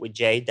mentorship with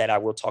Jay that I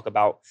will talk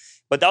about.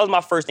 But that was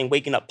my first thing,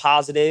 waking up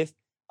positive,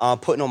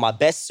 putting on my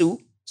best suit.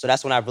 So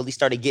that's when I really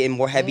started getting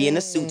more heavy in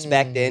the suits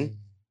back then.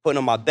 Putting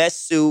on my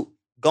best suit,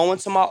 going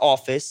to my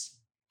office,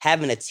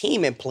 having a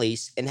team in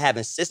place, and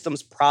having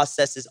systems,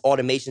 processes,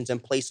 automations in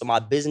place. So my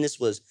business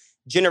was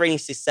generating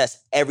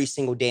success every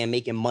single day and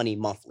making money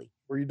monthly.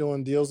 Were you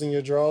doing deals in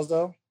your drawers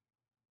though?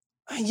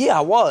 Yeah,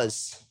 I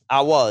was.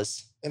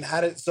 And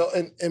how did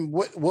and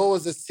what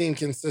was this team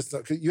consist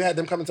of? You had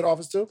them coming to the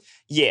office too?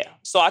 Yeah.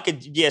 So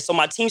so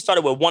my team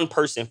started with one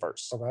person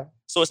first. Okay.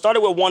 So it started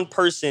with one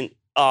person.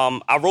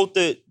 I wrote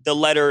the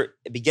letter at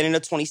the beginning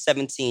of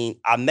 2017.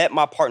 I met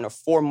my partner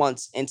 4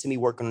 months into me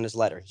working on this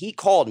letter. He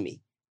called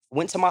me,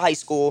 went to my high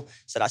school,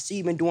 said, I see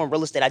you've been doing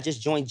real estate. I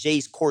just joined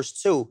Jay's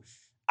course too.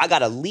 I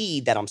got a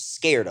lead that I'm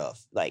scared of.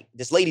 Like,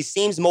 this lady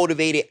seems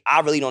motivated. I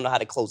really don't know how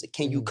to close it.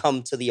 Can you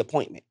come to the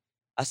appointment?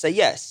 I said,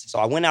 yes. So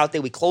I went out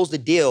there. We closed the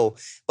deal.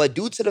 But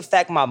due to the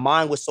fact my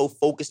mind was so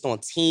focused on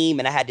team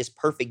and I had this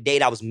perfect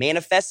date I was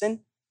manifesting,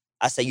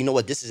 I said, you know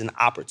what? This is an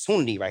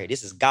opportunity right here.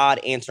 This is God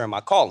answering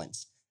my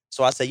callings.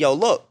 So I said, yo,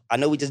 look, I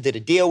know we just did a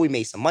deal. We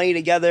made some money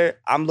together.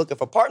 I'm looking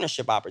for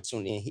partnership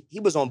opportunity. And he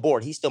was on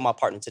board. He's still my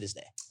partner to this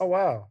day. Oh,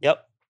 wow.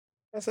 Yep.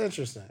 That's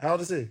interesting. How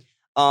old is he?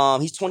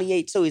 He's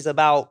 28 too. He's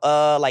about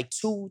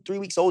 2-3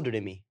 weeks older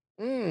than me.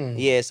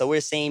 Yeah, so we're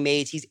the same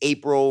age. He's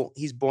April.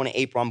 He's born in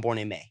April. I'm born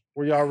in May.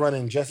 Were y'all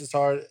running just as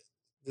hard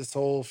this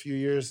whole few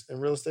years in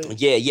real estate?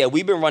 Yeah.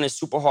 We've been running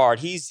super hard.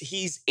 He's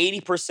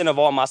 80% of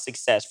all my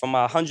success. From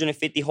my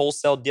 150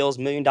 wholesale deals,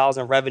 $1 million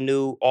in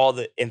revenue, all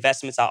the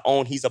investments I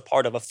own, he's a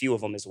part of a few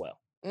of them as well.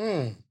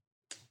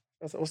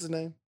 What's his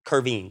name?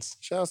 Curvines.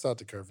 Shouts out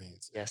to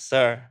Curvines. Yes,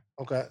 sir.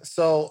 Okay.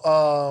 So,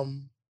 all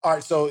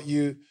right.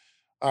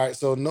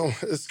 So no,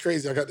 it's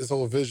crazy. I got this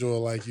whole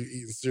visual like you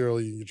eating cereal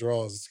in your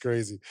drawers. It's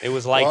crazy. It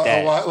was like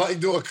that. I like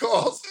doing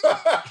calls.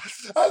 I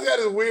just got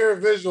this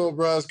weird visual,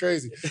 bro. It's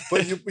crazy.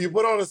 But you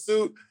put on a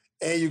suit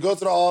and you go to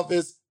the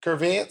office.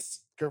 Curvines,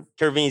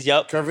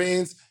 yep.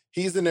 Curvines,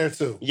 he's in there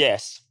too.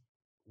 Yes.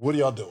 What are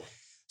y'all doing?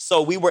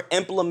 So we were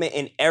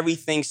implementing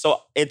everything.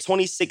 So in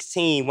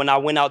 2016, when I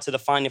went out to the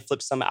Find and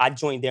Flip Summit, I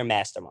joined their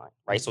mastermind,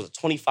 right? So it's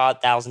a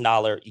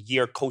 $25,000 a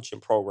year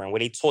coaching program where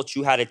they taught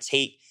you how to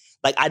take.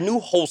 Like, I knew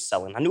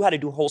wholesaling. I knew how to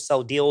do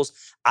wholesale deals.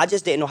 I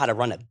just didn't know how to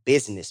run a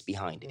business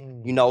behind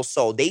it,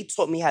 So they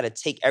taught me how to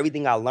take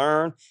everything I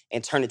learned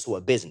and turn it to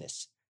a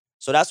business.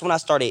 So that's when I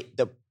started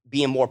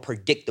being more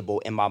predictable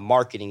in my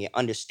marketing and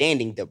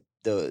understanding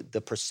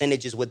the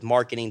percentages with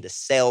marketing, the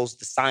sales,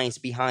 the science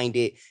behind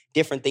it,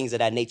 different things of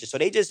that nature. So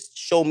they just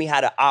showed me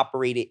how to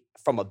operate it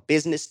from a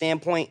business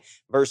standpoint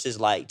versus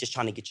like just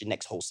trying to get your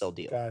next wholesale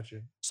deal.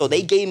 Gotcha. So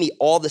they gave me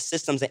all the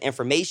systems and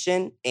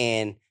information,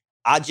 and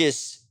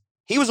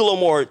he was a little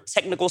more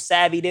technical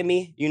savvy than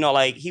me.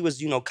 Like he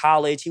was,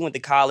 college. He went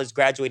to college,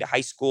 graduated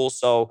high school.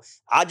 So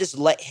I just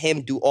let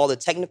him do all the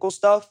technical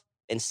stuff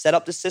and set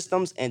up the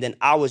systems. And then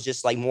I was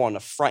just like more on the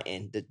front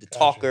end, the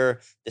talker,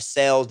 the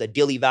sales, the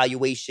deal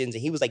evaluations.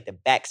 And he was like the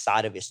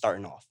backside of it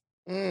starting off.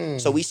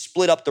 So we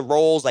split up the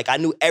roles. Like I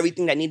knew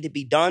everything that needed to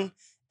be done.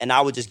 And I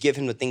would just give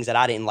him the things that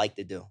I didn't like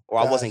to do or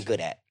I wasn't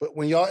good at. But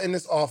when y'all in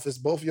this office,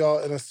 both of y'all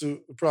in a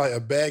suit, probably a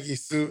baggy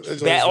suit.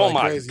 Oh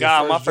my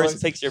God, my first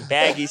picture,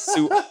 baggy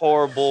suit,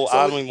 horrible. So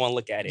I don't even want to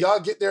look at it. Y'all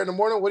get there in the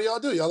morning, what do y'all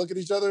do? Y'all look at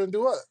each other and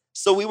do what?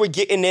 So we were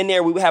getting in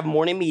there. We would have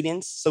morning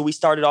meetings. So we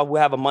started off,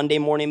 we'd have a Monday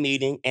morning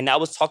meeting, and that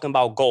was talking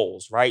about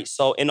goals, right?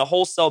 So in the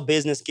wholesale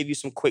business, give you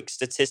some quick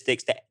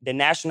statistics. The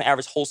national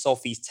average wholesale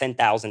fee is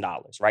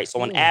 $10,000, right?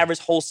 So an average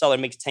wholesaler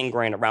makes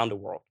 $10,000 around the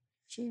world,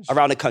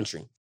 around the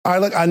country. All right,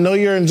 look, I know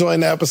you're enjoying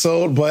the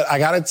episode, but I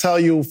got to tell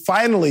you,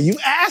 finally, you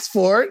asked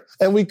for it,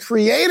 and we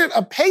created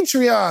a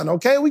Patreon,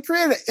 okay? We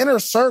created an inner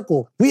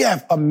circle. We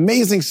have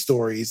amazing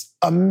stories,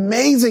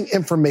 amazing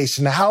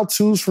information,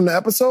 how-tos from the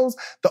episodes.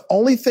 The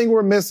only thing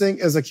we're missing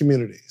is a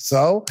community.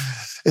 So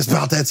it's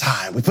about that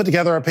time. We put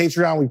together our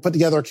Patreon, we put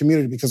together a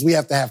community because we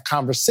have to have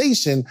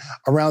conversation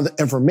around the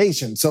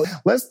information. So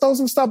let's throw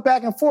some stuff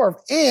back and forth.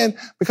 And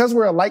because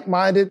we're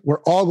like-minded,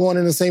 we're all going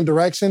in the same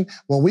direction.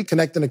 When we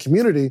connect in a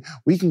community,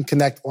 we can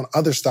connect on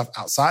other stuff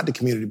outside the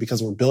community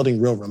because we're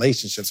building real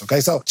relationships, okay?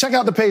 So check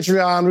out the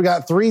Patreon. We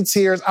got 3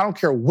 tiers. I don't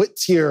care what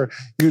tier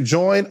you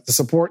join. The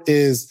support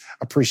is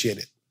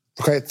appreciated.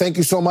 Okay, thank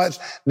you so much.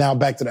 Now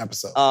back to the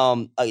episode.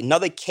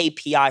 Another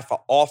KPI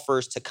for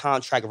offers to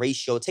contract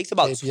ratio. It takes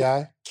about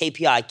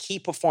KPI, key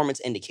performance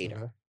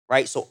indicator,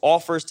 right? So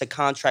offers to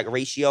contract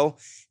ratio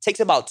takes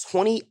about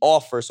 20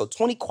 offers, so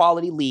 20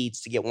 quality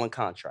leads to get 1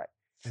 contract.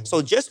 Mm-hmm.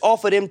 So just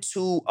off of them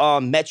 2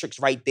 metrics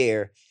right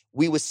there,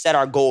 we would set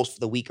our goals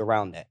for the week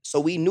around that. So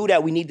we knew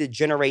that we needed to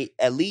generate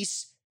at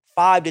least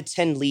 5 to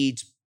 10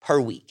 leads per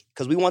week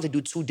because we wanted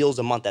to do 2 deals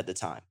a month at the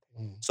time.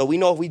 So we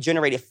know if we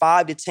generated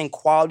 5 to 10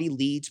 quality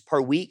leads per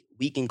week,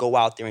 we can go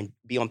out there and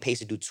be on pace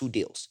to do 2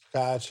 deals.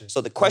 Gotcha. So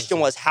the question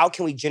was, how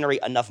can we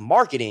generate enough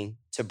marketing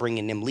to bring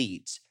in them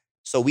leads?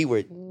 So we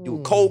were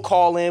doing cold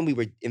calling, we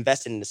were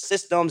investing in the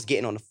systems,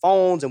 getting on the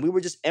phones, and we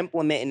were just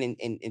implementing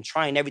and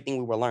trying everything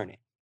we were learning.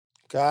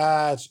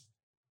 Gotcha.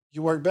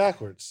 You work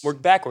backwards.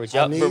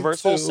 Yep.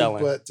 Reverse wholesaling.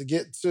 But to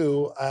get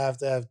 2, I have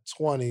to have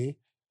 20.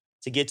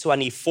 To get 2, I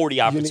need 40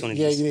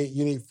 opportunities.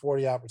 You need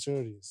 40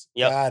 opportunities.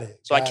 Yep. Got it.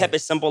 So I kept it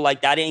simple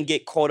like that. I didn't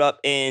get caught up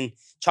in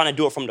trying to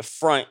do it from the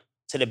front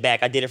to the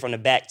back. I did it from the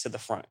back to the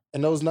front.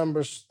 And those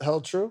numbers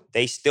held true?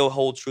 They still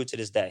hold true to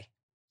this day.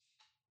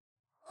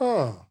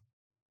 Huh.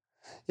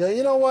 Yeah,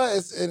 you know what?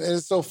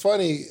 It's so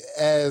funny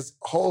as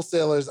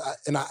wholesalers, I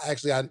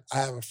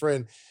have a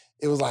friend,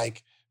 it was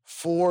like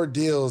 4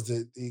 deals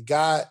that he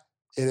got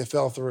and it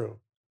fell through.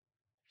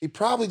 He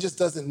probably just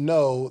doesn't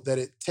know that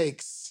it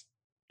takes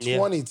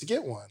 20 to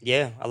get 1.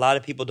 Yeah, a lot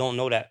of people don't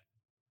know that.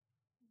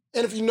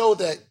 And if you know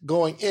that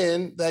going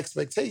in, the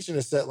expectation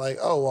is set like,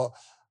 oh, well,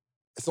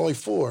 it's only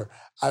 4.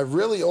 I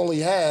really only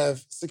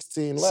have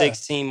 16 left.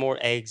 16 more,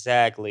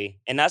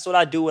 exactly. And that's what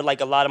I do with like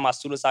a lot of my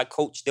students I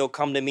coach. They'll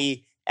come to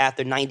me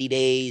after 90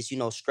 days,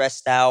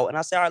 stressed out. And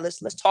I say, all right,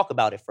 let's talk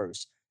about it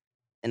first.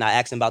 And I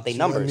ask them about their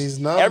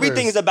numbers.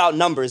 Everything is about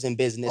numbers in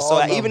business.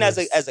 So even as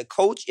a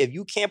coach, if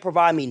you can't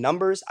provide me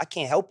numbers, I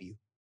can't help you.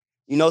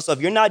 So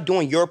if you're not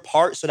doing your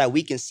part so that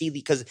we can see,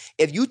 because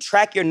if you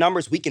track your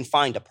numbers, we can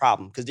find a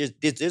problem because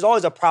there's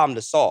always a problem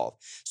to solve.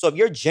 So if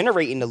you're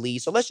generating the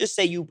leads, so let's just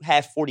say you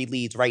have 40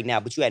 leads right now,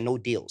 but you had no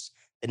deals.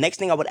 The next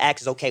thing I would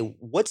ask is, okay,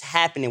 what's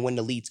happening when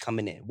the leads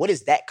coming in? What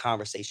is that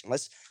conversation?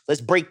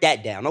 Let's break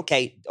that down.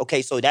 Okay,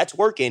 so that's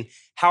working.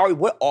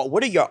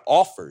 What are your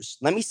offers?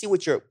 Let me see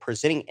what you're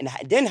presenting, and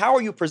then how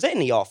are you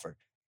presenting the offer?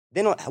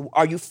 Then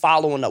are you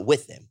following up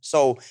with them?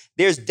 So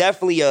there's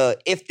definitely a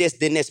if this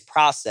then this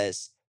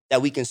process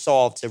that we can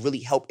solve to really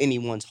help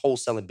anyone's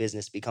wholesaling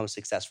business become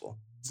successful.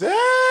 Dang,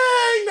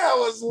 that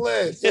was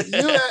lit.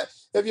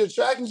 If you're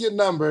tracking your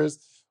numbers,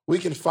 we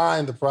can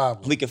find the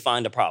problem. We can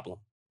find the problem.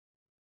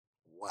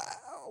 Wow.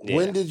 Yeah.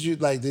 When did you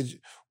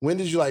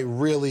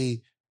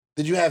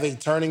have a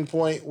turning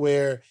point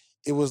where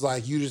it was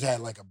like you just had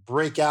like a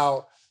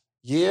breakout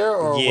year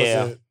or was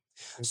it?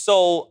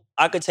 So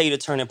I could tell you the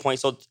turning point.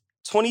 So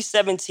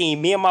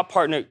 2017, me and my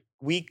partner,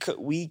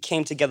 we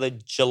came together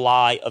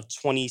July of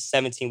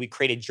 2017. We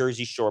created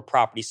Jersey Shore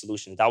Property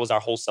Solutions. That was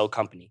our wholesale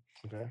company.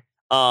 Okay.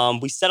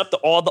 We set up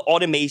all the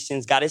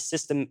automations, got it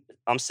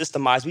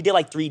systemized. We did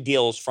like 3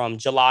 deals from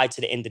July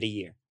to the end of the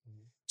year.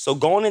 So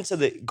going into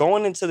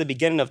the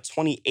beginning of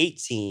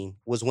 2018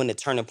 was when the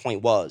turning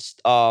point was.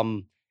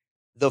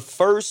 The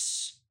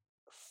first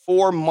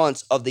 4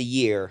 months of the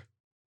year,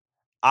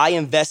 I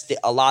invested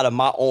a lot of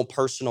my own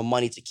personal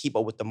money to keep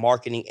up with the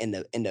marketing and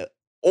the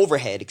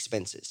overhead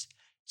expenses.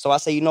 So I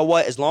say, you know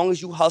what? As long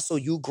as you hustle,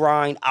 you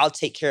grind, I'll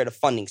take care of the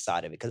funding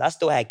side of it because I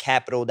still had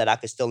capital that I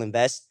could still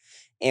invest.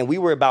 And we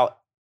were about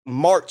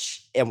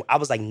March, and I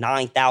was like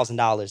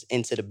 $9,000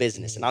 into the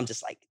business. And I'm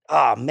just like,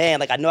 oh, man,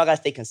 like I know I got to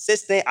stay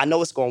consistent. I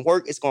know it's going to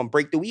work. It's going to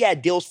break through. We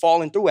had deals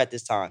falling through at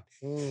this time.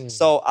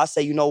 So I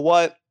say, you know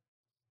what?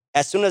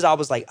 As soon as I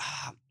was like,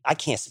 I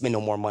can't spend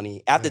no more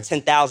money. After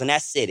 10,000,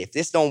 that's it. If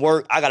this don't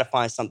work, I got to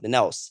find something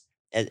else.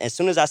 As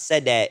soon as I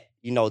said that,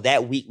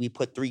 that week we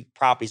put 3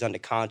 properties under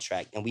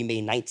contract and we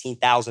made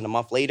 $19,000 a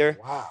month later.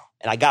 Wow.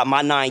 And I got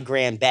my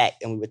 $9,000 back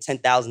and we were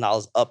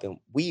 $10,000 up. And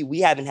we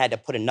haven't had to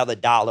put another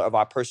dollar of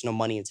our personal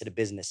money into the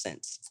business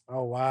since.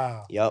 Oh,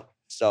 wow. Yep.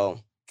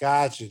 So.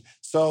 Got you.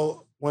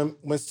 So when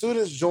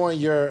students join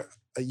your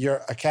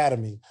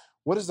academy,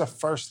 what is the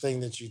first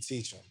thing that you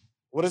teach them?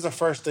 What is the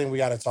first thing we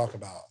got to talk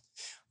about?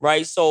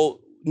 Right.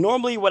 So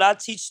normally what I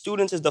teach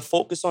students is to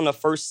focus on the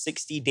first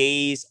 60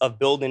 days of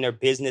building their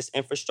business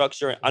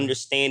infrastructure and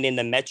understanding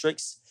the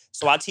metrics.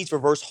 So I teach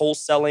reverse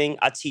wholesaling.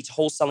 I teach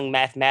wholesaling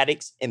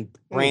mathematics and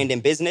brand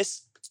and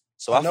business.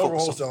 So I know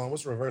wholesaling.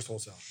 What's reverse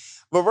wholesaling?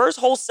 Reverse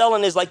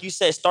wholesaling is, like you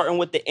said, starting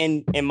with the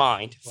end in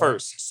mind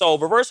first. So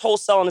reverse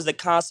wholesaling is the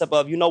concept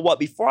of, you know what,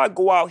 before I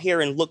go out here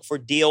and look for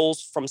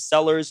deals from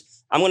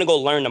sellers, I'm going to go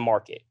learn the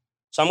market.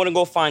 So I'm going to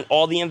go find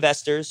all the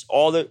investors,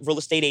 all the real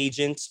estate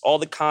agents, all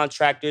the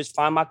contractors,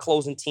 find my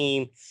closing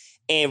team,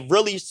 and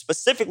really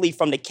specifically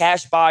from the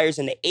cash buyers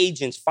and the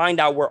agents, find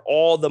out where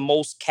all the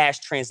most cash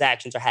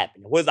transactions are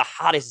happening. Where are the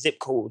hottest zip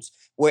codes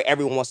where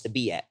everyone wants to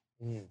be at?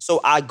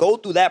 So I go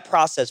through that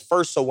process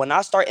first. So when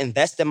I start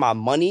investing my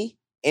money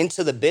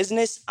into the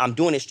business, I'm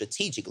doing it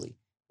strategically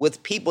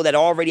with people that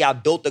already I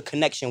built a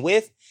connection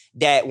with,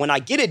 that when I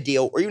get a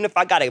deal, or even if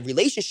I got a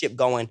relationship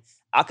going,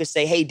 I could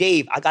say, hey,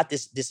 Dave, I got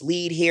this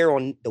lead here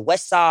on the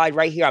west side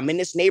right here. I'm in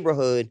this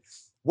neighborhood.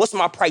 What's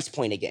my price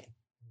point again?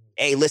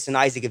 Hey, listen,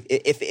 Isaac,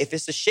 if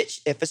it's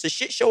a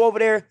shit show over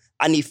there,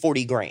 I need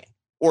 40 grand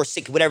or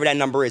 60, whatever that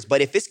number is.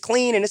 But if it's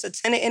clean and it's a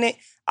tenant in it,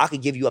 I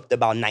could give you up to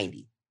about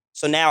 90.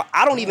 So now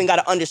I don't even got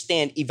to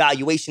understand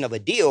evaluation of a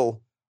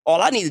deal.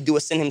 All I need to do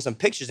is send him some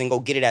pictures and go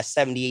get it at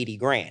 70, 80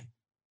 grand,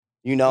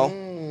 you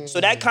know?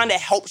 So that kind of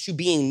helps you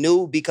being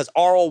new, because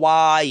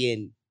ROI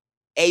and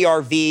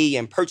ARV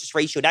and purchase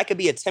ratio, that could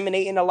be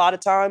intimidating a lot of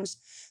times.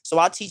 So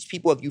I teach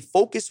people, if you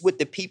focus with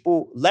the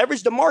people,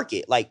 leverage the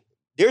market. Like,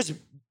 there's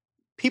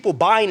people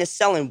buying and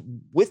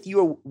selling with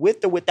or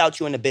without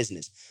you in the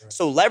business. Right.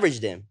 So leverage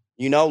them.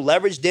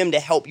 Leverage them to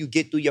help you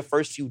get through your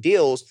first few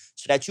deals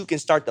so that you can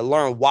start to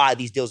learn why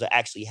these deals are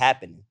actually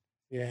happening.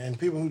 Yeah, and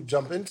people who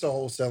jump into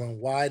wholesaling,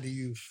 why do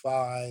you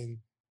find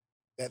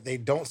that they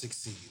don't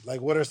succeed?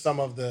 Like, what are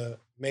some of the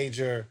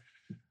major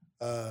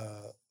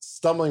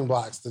stumbling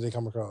blocks that they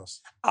come across?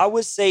 I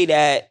would say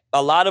that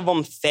a lot of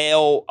them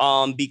fail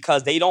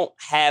because they don't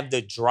have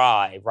the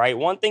drive, right?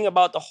 One thing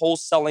about the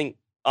wholesaling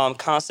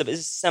concept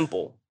is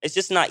simple. It's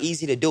just not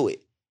easy to do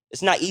it.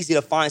 It's not easy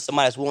to find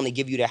somebody that's willing to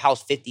give you their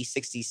house 50,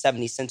 60,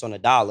 70 cents on a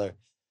dollar.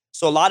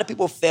 So a lot of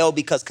people fail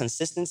because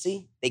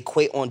consistency. They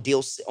quit on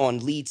deals on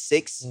lead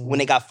 6 when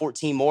they got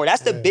 14 more.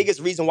 That's the biggest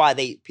reason why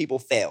people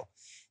fail.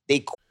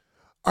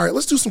 All right,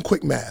 let's do some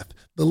quick math.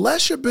 The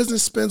less your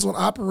business spends on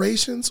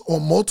operations,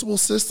 on multiple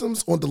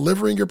systems, on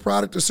delivering your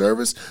product or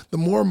service, the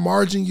more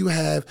margin you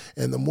have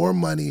and the more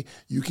money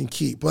you can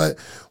keep. But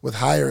with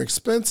higher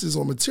expenses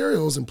on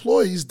materials,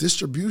 employees,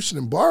 distribution,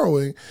 and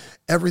borrowing,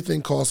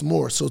 everything costs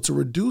more. So to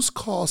reduce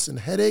costs and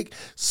headache,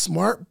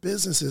 smart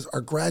businesses are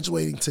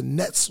graduating to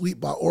NetSuite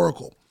by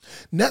Oracle.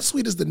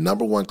 NetSuite is the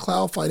 #1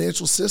 cloud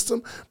financial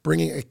system,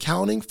 bringing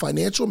accounting,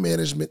 financial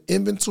management,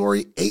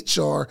 inventory,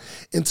 HR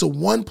into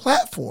one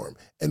platform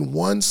and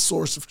one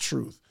source of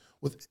truth.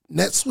 With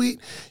NetSuite,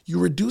 you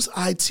reduce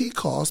IT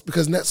costs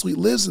because NetSuite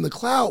lives in the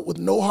cloud with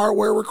no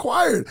hardware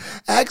required.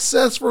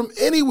 Access from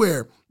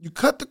anywhere. You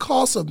cut the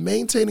cost of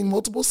maintaining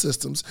multiple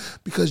systems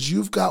because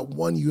you've got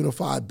one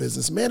unified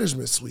business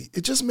management suite.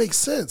 It just makes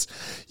sense.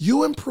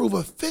 You improve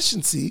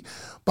efficiency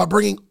by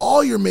bringing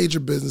all your major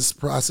business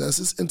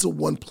processes into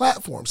one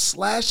platform,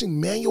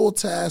 slashing manual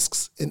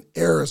tasks and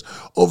errors.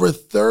 Over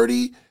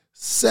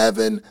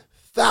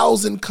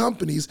 37,000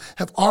 companies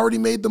have already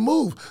made the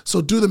move.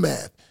 So do the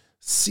math.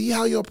 See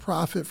how you'll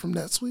profit from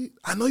NetSuite?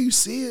 I know you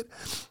see it.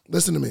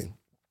 Listen to me.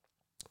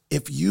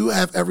 If you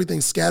have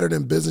everything scattered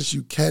in business,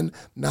 you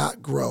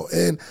cannot grow.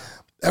 And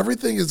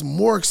everything is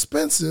more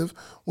expensive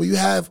when you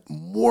have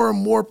more and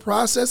more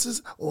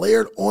processes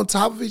layered on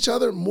top of each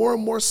other, more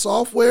and more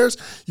softwares.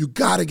 You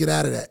got to get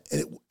out of that.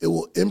 And it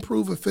will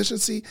improve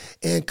efficiency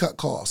and cut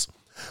costs.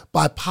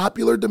 By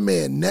popular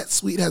demand,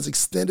 NetSuite has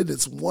extended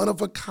its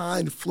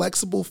one-of-a-kind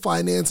flexible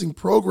financing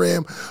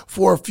program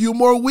for a few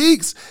more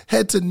weeks.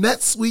 Head to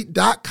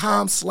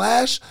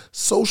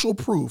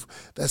netsuite.com/socialproof.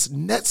 That's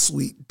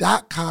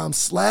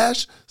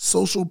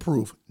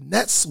netsuite.com/socialproof.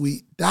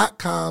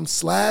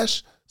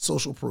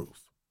 netsuite.com/socialproof.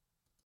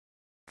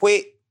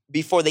 Quit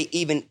before they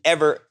even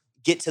ever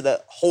get to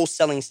the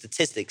wholesaling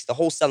statistics, the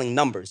wholesaling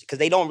numbers,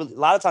 because a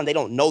lot of times they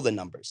don't know the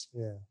numbers.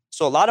 Yeah.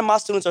 So a lot of my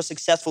students are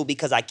successful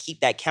because I keep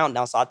that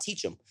countdown. So I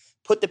teach them,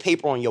 put the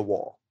paper on your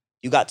wall.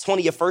 You got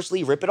 20 your first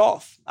lead, rip it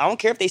off. I don't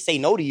care if they say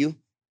no to you.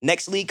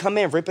 Next lead come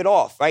in, rip it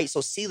off, right? So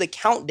see the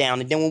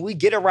countdown. And then when we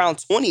get around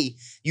 20,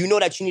 you know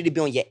that you need to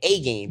be on your A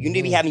game. You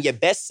need to be having your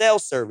best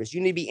sales service. You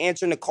need to be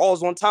answering the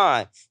calls on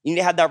time. You need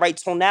to have that right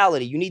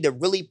tonality. You need to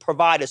really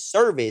provide a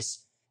service,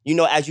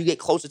 as you get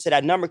closer to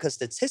that number, because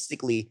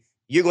statistically,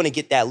 you're going to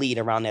get that lead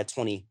around that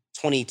 20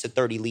 to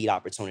 30 lead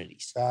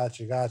opportunities.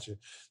 Gotcha.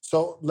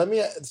 So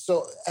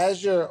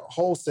as you're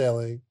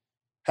wholesaling,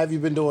 have you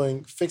been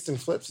doing fix and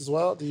flips as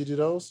well? Do you do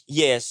those?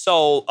 Yeah.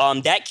 So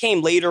that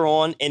came later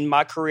on in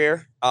my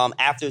career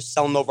after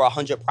selling over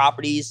 100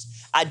 properties.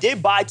 I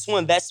did buy 2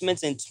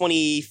 investments in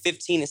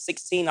 2015 and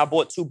 16. I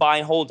bought 2 buy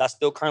and holds I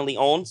still currently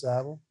own. Still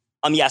have them?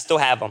 Yeah, I still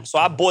have them. So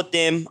I bought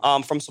them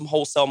from some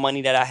wholesale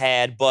money that I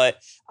had,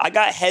 but I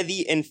got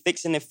heavy in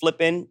fixing and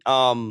flipping.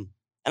 I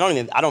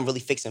don't really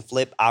fix and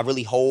flip. I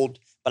really hold,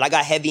 but I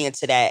got heavy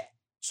into that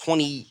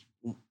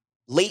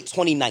late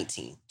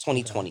 2019,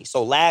 2020.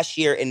 So last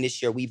year and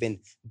this year, we've been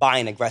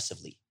buying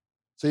aggressively.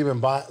 So you've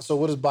been buying. So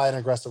what does buying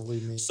aggressively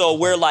mean? So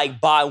we're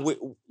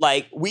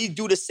we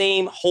do the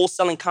same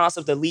wholesaling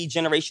concept of lead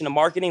generation and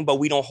marketing, but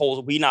we're not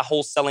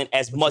wholesaling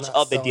as much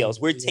of the deals.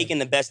 We're taking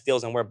the best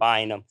deals and we're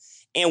buying them.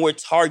 And we're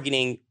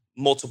targeting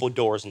multiple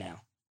doors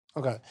now.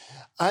 Okay.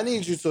 I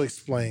need you to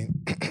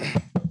explain,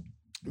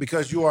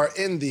 because you are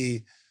in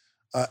the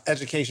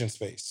education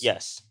space.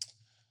 Yes.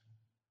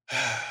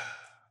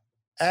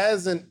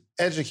 As an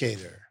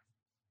educator,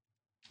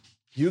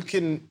 you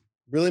can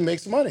really make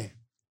some money.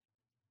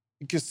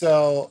 You can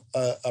sell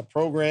a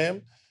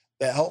program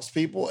that helps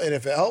people. And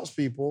if it helps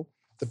people,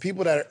 the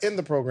people that are in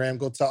the program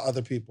go tell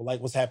other people, like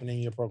what's happening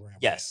in your program.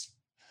 Yes.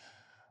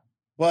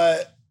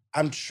 But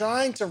I'm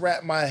trying to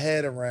wrap my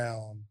head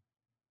around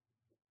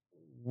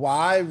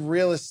why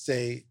real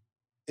estate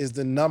is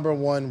the number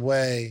one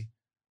way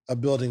of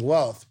building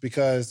wealth.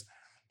 Because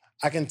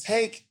I can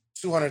take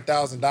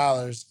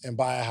 $200,000 and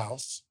buy a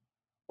house,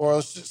 or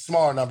a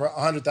smaller number,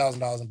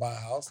 $100,000 and buy a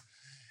house,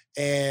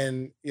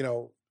 and,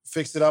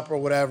 fix it up or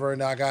whatever.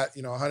 And I got,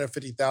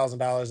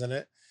 $150,000 in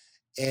it,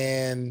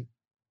 and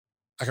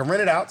I can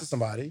rent it out to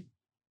somebody.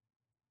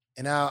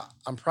 And now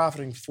I'm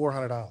profiting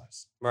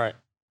 $400. Right.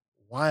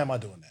 Why am I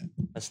doing that?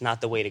 That's not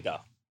the way to go.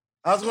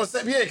 I was going to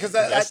say, yeah, because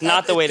that's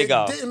not the way to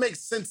go. It didn't make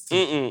sense to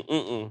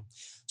me.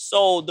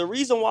 So the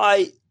reason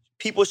why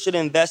people should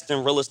invest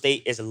in real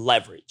estate is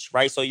leverage,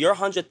 right? So your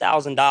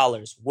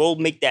 $100,000 will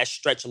make that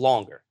stretch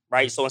longer,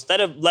 right? So instead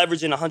of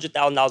leveraging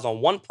 $100,000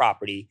 on one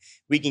property,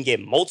 we can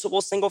get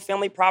multiple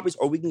single-family properties,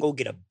 or we can go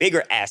get a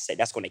bigger asset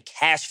that's going to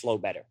cash flow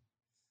better.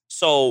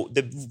 So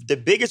the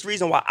biggest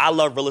reason why I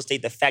love real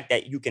estate, the fact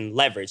that you can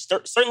leverage,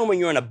 certainly when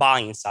you're on a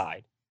buying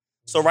side.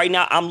 So right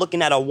now, I'm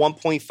looking at a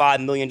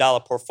 $1.5 million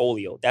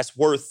portfolio that's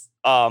worth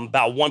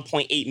about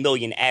 $1.8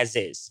 million as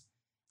is.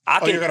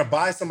 You're going to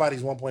buy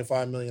somebody's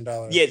 $1.5 million?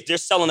 Yeah, they're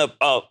selling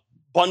a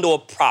bundle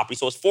of property.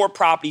 So it's 4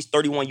 properties,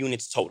 31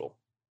 units total.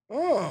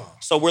 Oh.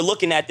 So we're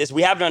looking at this.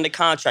 We have it under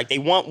contract.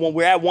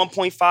 We're at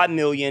 $1.5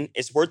 million.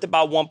 It's worth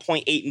about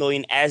 $1.8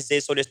 million as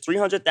is. So there's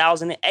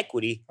 $300,000 in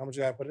equity. How much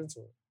you got to put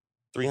into it?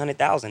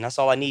 $300,000. That's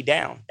all I need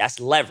down. That's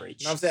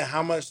leverage. No, I'm saying,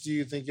 how much do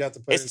you think you have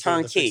to put into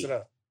turnkey. it to fix it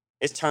up?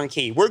 It's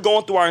turnkey. We're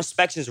going through our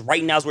inspections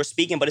right now as we're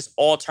speaking, but it's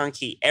all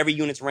turnkey. Every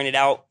unit's rented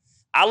out.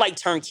 I like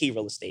turnkey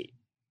real estate.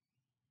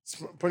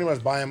 It's pretty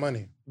much buying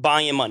money.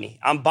 Buying money.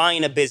 I'm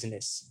buying a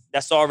business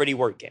that's already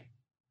working.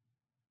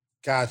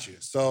 Got you.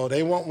 So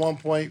they want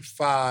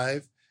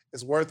 1.5.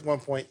 It's worth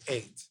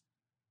 1.8.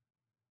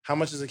 How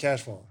much is it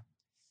cash flowing?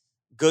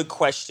 Good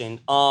question.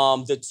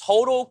 The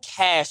total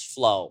cash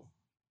flow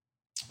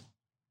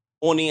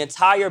on the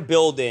entire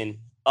building,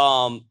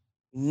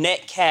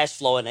 net cash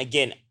flow, and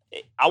again,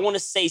 I want to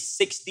say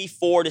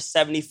 $64,000 to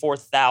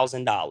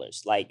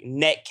 $74,000, like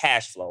net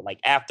cash flow,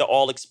 like after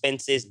all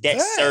expenses, debt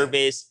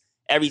service,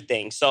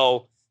 everything.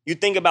 So you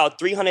think about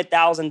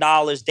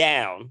 $300,000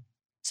 down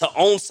to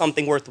own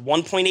something worth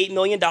 $1.8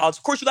 million.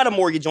 Of course, you got a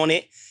mortgage on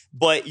it,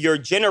 but you're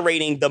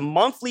generating the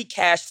monthly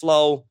cash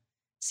flow.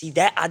 See,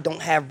 that I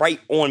don't have right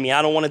on me.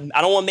 I don't want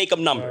to make up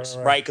numbers,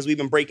 right? Because we've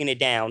been breaking it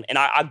down, and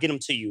I'll get them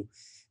to you.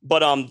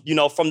 But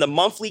from the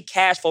monthly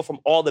cash flow from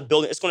all the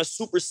building, it's going to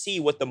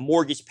supersede what the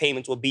mortgage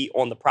payments will be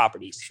on the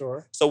properties.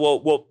 Sure. So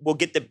we'll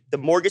get the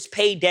mortgage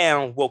paid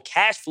down. We'll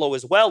cash flow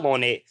as well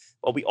on it,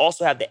 but we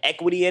also have the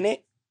equity in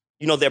it.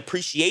 The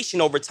appreciation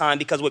over time,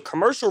 because with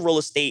commercial real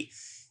estate,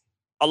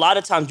 a lot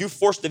of times you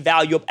force the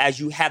value up as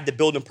you have the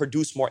building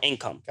produce more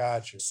income.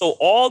 Gotcha. So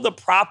all the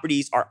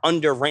properties are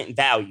under rent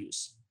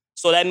values.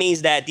 So that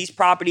means that these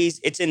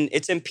properties, it's in PA,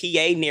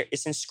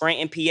 it's in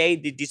Scranton,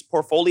 PA, this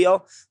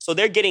portfolio. So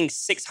they're getting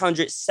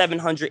 $600,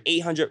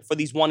 $700, $800 for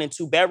these 1 and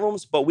 2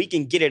 bedrooms, but we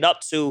can get it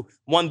up to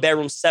 1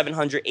 bedroom,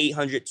 $700,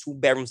 $800, 2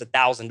 bedrooms,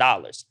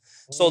 $1,000.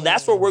 So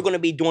that's what we're going to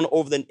be doing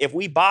if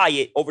we buy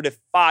it over the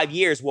 5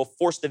 years, we'll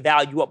force the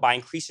value up by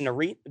increasing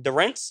the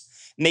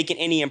rents, making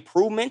any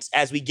improvements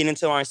as we get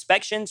into our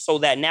inspection, so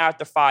that now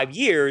after 5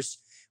 years,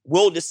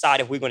 we'll decide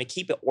if we're going to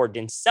keep it or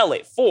then sell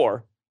it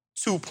for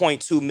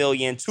 $2.2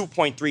 million,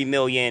 $2.3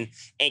 million,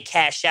 and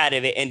cash out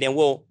of it, and then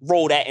we'll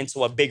roll that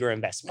into a bigger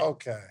investment.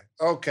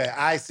 Okay,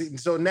 I see.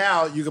 So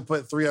now you can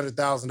put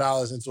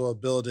 $300,000 into a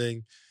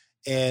building,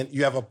 and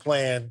you have a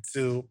plan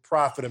to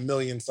profit $1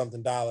 million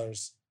something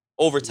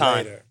over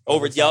time. Later,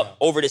 over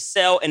the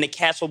sell, and the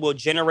cash flow will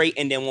generate,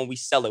 and then when we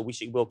sell it,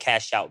 we'll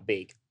cash out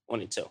big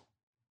on it too.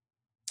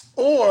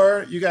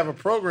 Or you can have a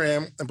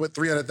program and put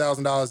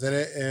 $300,000 in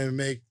it and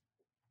make.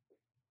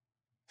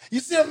 You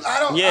see,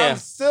 I'm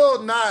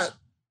still not.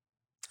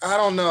 I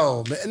don't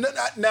know.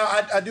 Now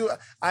I do.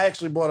 I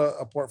actually bought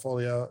a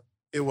portfolio.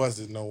 It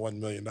wasn't no $1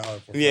 million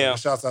portfolio. Yeah.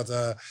 Shouts out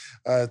to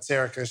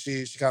Terica.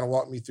 She kind of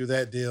walked me through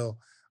that deal.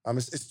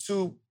 It's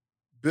 2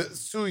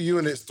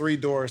 units, 3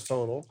 doors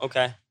total.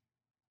 Okay.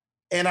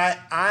 And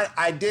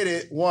I did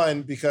it,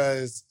 one,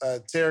 because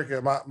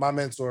Terica, my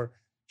mentor,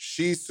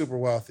 she's super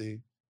wealthy,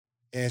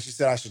 and she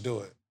said I should do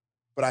it.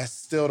 But I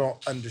still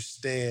don't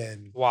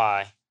understand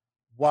why.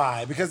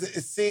 Why? Because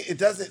it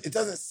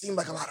doesn't seem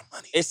like a lot of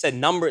money. It's a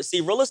number.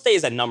 See, real estate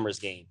is a numbers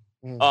game.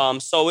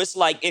 So it's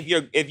like if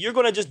you're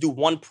gonna just do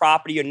one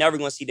property, you're never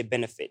gonna see the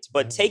benefits.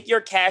 But take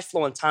your cash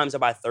flow and times it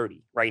by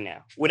 30 right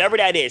now. Whatever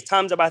that is,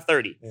 times it by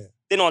 30. Yeah.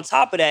 Then on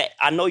top of that,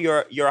 I know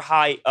you're a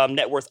high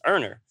net worth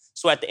earner.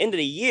 So at the end of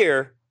the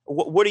year,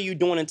 what are you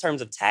doing in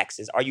terms of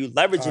taxes? Are you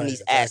leveraging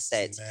these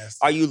assets?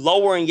 Are you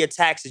lowering your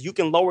taxes? You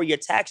can lower your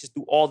taxes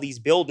through all these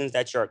buildings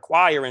that you're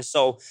acquiring.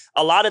 So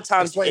a lot of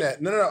times... Explain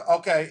that. No.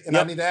 Okay. And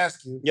I need to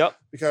ask you.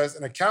 Because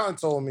an accountant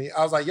told me,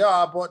 I was like, yo,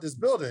 I bought this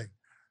building.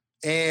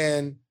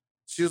 And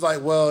she was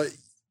like, well,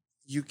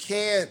 you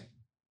can't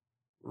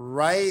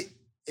write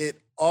it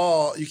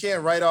all. You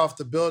can't write off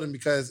the building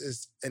because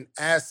it's an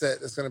asset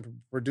that's going to be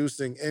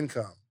producing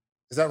income.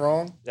 Is that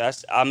wrong?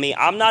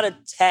 I'm not a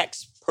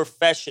tax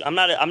professional. I'm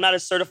not a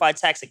certified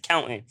tax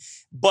accountant,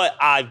 but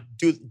I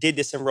did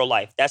this in real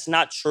life. That's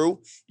not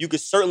true. You could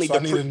certainly I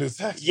need a new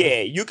tax.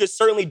 Yeah, you could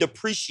certainly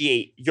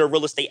depreciate your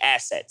real estate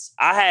assets.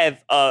 I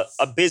have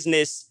a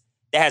business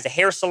that has a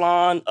hair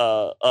salon,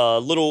 a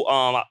little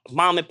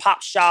mom and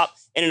pop shop,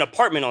 and an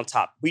apartment on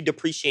top. We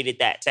depreciated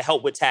that to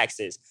help with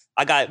taxes.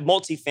 I got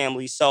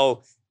multifamily,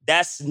 so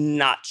that's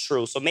not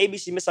true. So maybe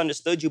she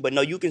misunderstood you, but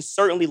no, you can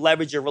certainly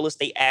leverage your real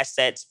estate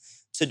assets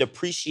to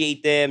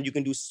depreciate them. You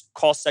can do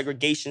cost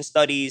segregation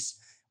studies,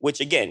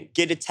 which again,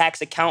 get a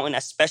tax accountant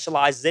that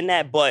specializes in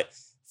that. But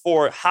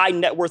for high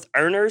net worth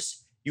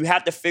earners, you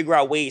have to figure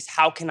out ways,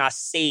 how can I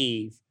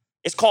save?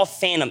 It's called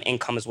phantom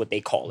income is what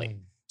they call it.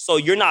 So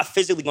you're not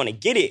physically going to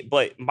get it.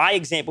 But my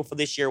example for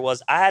this year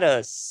was I had a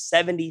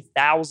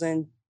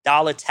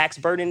 $70,000 tax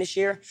burden this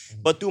year,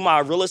 but through my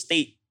real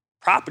estate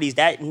properties,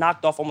 that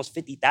knocked off almost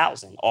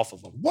 $50,000 off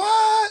of them.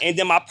 What? And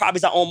then my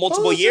properties I owned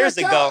multiple years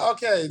ago.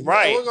 Okay,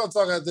 right. We're gonna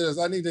talk about this.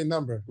 I need their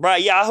number.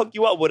 Right, yeah, I hooked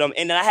you up with them.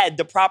 And then I had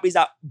the properties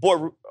I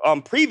bought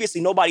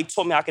previously. Nobody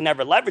told me I could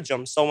never leverage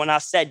them. So when I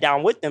sat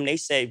down with them, they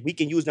said we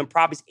can use them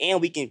properties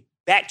and we can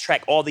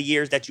backtrack all the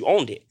years that you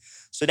owned it.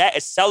 So that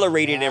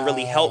accelerated and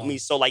really helped me.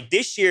 So like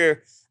this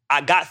year,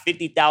 I got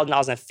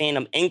 $50,000 in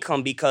phantom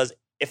income because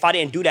if I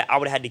didn't do that, I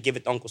would have had to give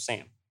it to Uncle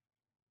Sam.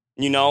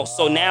 You know,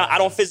 so now I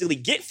don't physically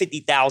get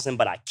 50,000,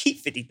 but I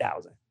keep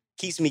 50,000.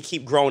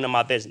 Keep growing in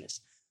my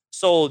business.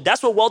 So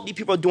that's what wealthy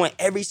people are doing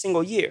every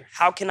single year.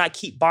 How can I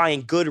keep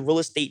buying good real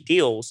estate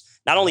deals,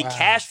 not only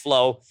cash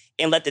flow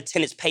and let the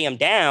tenants pay them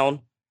down,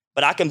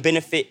 but I can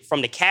benefit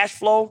from the cash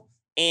flow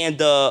and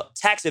the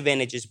tax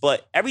advantages,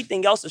 but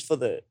everything else is for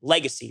the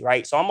legacy,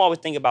 right? So I'm always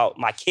thinking about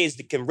my kids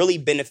that can really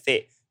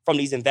benefit from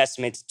these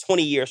investments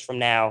 20 years from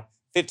now,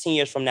 15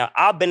 years from now.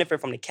 I'll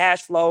benefit from the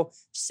cash flow,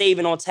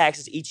 saving on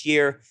taxes each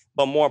year,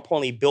 but more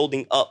importantly,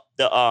 building up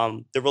the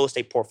real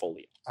estate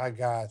portfolio. I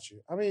got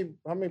you. How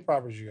many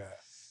properties you got?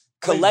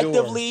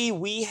 Collectively,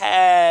 we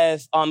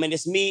have, and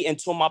it's me and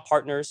two of my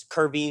partners,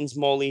 Curveens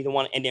Moley, the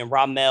one, and then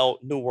Ramel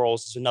New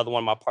Worlds is another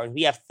one of my partners.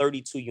 We have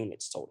 32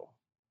 units total.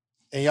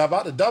 And y'all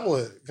about to double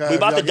it. We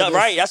about to double,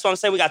 right? That's what I'm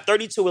saying. We got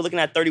 32. We're looking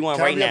at 31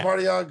 right now. Can I be a part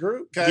of y'all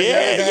group?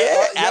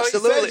 Yeah,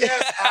 absolutely.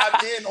 Yes,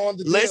 I'm in on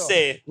the deal.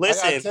 Listen.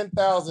 I got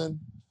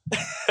 10,000 to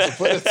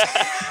put it.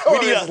 We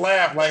need to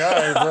laugh like, all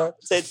right, bro.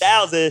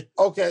 10,000.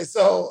 Okay,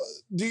 so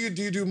do you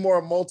do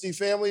more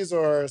multi-families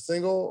or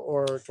single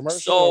or commercial?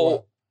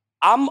 So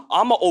I'm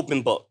an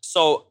open book.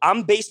 So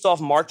I'm based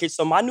off market.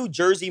 So my New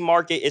Jersey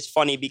market is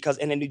funny because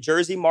in the New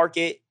Jersey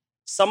market,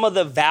 some of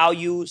the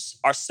values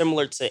are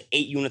similar to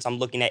 8 units I'm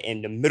looking at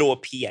in the middle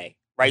of PA,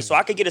 right? So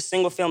I could get a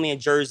single family in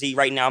Jersey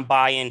right now. I'm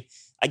buying,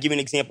 I give you an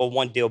example of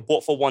one deal,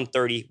 bought for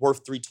 $130,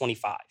 worth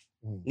 $325.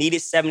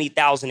 Needed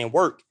 $70,000 in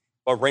work,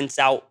 but rents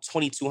out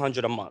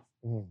 $2,200 a month.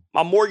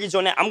 My mortgage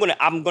on that, I'm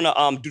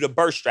gonna do the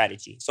BRRRR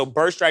strategy. So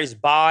BRRRR strategy is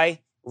buy,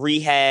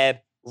 rehab,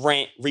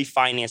 rent,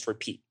 refinance,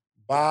 repeat.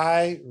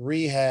 Buy,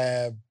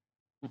 rehab,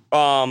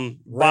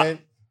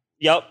 rent.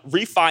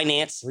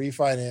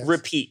 Refinance,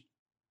 repeat.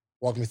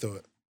 Walk me through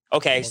it.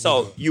 Okay,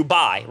 so you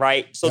buy,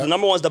 right? So the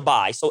number one is the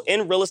buy. So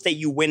in real estate,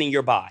 you win in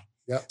your buy.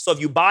 So if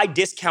you buy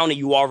discounted,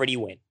 you already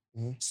win.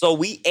 So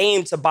we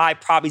aim to buy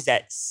properties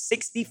at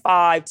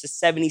 65 to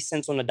 70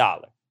 cents on the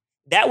dollar.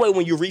 That way,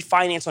 when you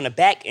refinance on the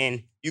back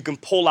end, you can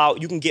pull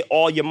out, you can get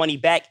all your money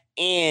back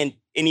and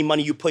any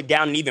money you put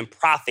down and even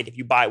profit if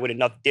you buy it with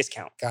enough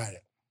discount. Got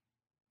it.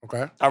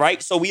 Okay. All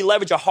right, so we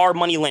leverage a hard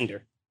money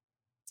lender.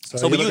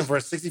 So we're looking for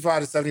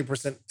 65 to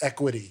 70%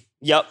 equity.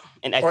 Yep,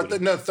 and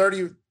equity. Or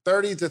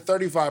 30 to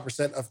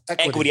 35% of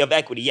equity.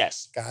 Equity,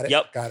 yes. Got it.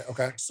 Yep. Got it.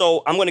 Okay.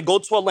 So I'm going to go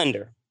to a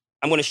lender.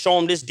 I'm going to show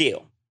them this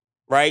deal,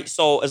 right?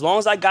 So as long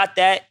as I got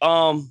that,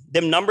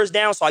 them numbers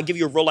down, so I'll give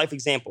you a real life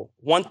example.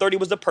 130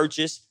 was the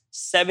purchase,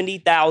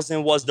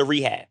 70,000 was the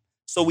rehab.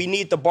 So we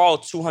need to borrow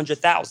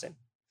 200,000.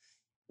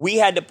 We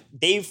had to put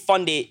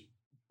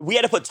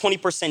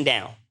 20%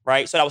 down,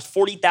 right? So that was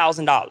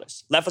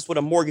 $40,000. Left us with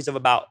a mortgage of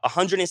about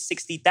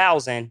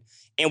 160,000,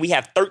 and we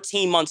have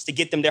 13 months to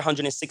get them their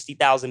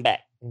 160,000 back.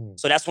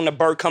 So that's when the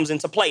BRRRR comes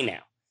into play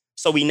now.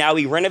 So we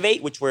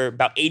renovate, which we're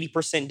about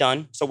 80%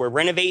 done. So we're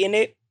renovating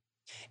it.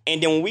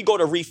 And then when we go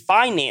to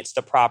refinance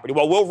the property,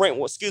 we'll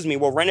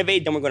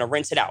renovate, then we're going to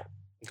rent it out.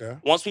 Okay.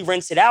 Once we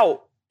rent it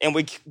out and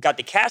we got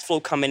the cash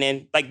flow coming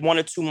in, like 1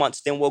 or 2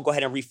 months, then we'll go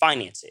ahead and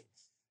refinance it.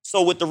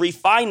 So with the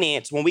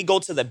refinance, when we go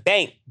to the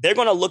bank, they're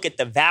going to look at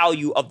the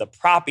value of the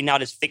property now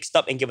that's fixed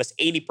up and give us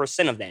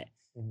 80% of that.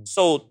 Mm-hmm.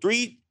 So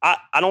I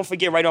don't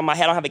forget right on my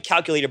head, I don't have a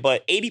calculator,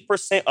 but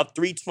 80% of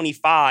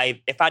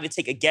 325, if I had to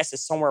take a guess,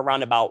 is somewhere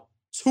around about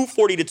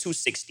 240 to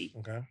 260.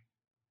 Okay.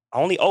 I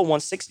only owe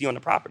 160 on the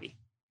property.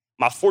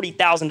 My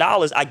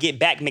 $40,000 I get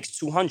back makes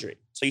 200.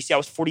 So you see I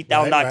was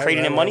 $40,000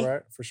 creating in money?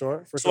 Right. For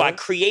sure. So I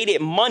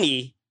created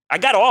money. I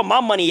got all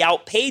my money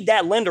out, paid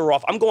that lender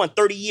off. I'm going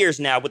 30 years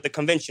now with the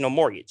conventional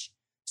mortgage.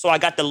 So I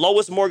got the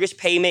lowest mortgage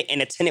payment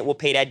and the tenant will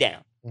pay that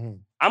down. Mm-hmm.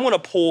 I'm going to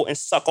pull and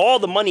suck all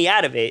the money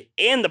out of it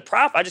and the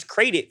profit. I just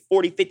created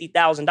 $40,000,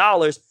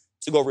 $50,000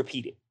 to go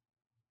repeat it.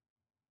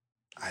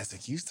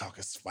 Isaac, you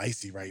talking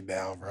spicy right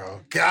now,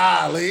 bro.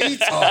 Golly, you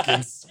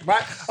talking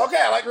spicy. Okay,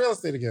 I like real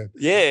estate again.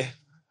 Yeah.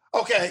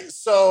 Okay,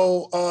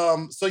 so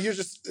you're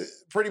just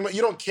pretty much,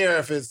 you don't care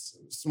if it's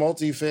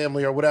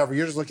multifamily or whatever.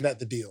 You're just looking at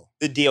the deal.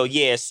 The deal,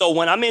 yeah. So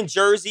when I'm in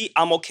Jersey,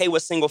 I'm okay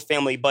with single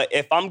family. But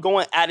if I'm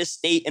going out of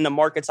state in the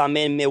markets, I'm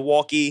in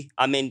Milwaukee,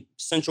 I'm in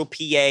Central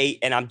PA,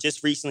 and I'm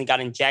just recently got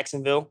in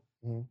Jacksonville.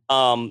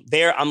 Mm-hmm.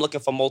 There, I'm looking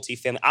for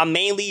multifamily. I'm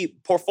mainly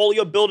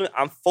portfolio building.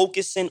 I'm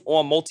focusing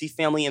on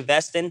multifamily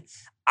investing.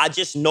 I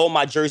just know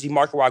my Jersey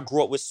market where I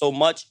grew up with so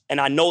much, and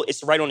I know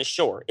it's right on the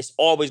shore. It's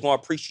always going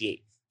to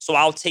appreciate. So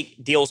I'll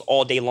take deals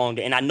all day long.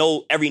 And I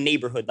know every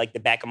neighborhood like the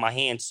back of my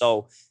hand.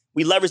 So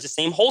we leverage the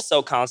same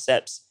wholesale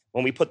concepts.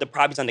 When we put the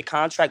properties under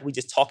contract, we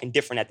just talking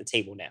different at the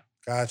table now.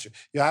 Gotcha.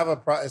 You have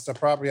it's a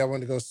property I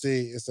wanted to go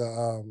see. It's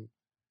a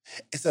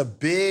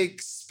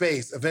big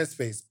space, event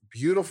space,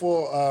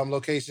 beautiful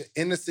location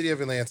in the city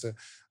of Atlanta.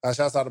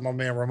 Shouts out to my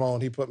man Ramon.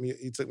 He took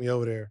me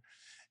over there.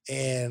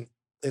 And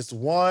it's he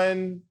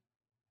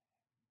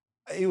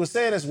was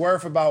saying it's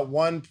worth about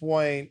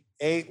 1.8,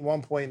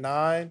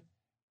 1.9.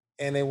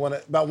 And they want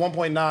about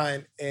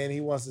 1.9, and he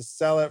wants to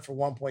sell it for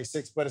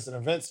 1.6, but it's an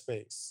event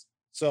space.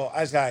 So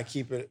I just gotta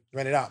keep it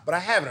rented out. But I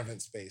have an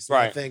event space.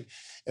 Right. I think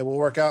it will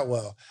work out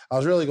well. I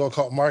was really gonna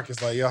call Marcus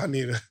like, yo, I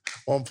need a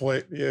 1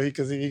 point,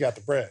 because he got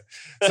the bread.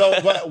 So,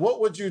 but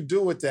what would you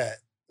do with that?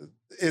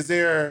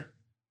 Should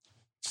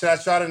I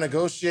try to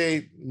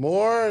negotiate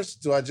more?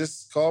 Do I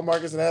just call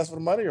Marcus and ask for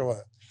the money or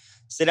what?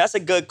 So that's a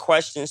good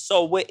question.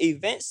 So with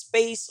event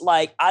space,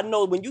 like I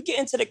know when you get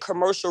into the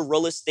commercial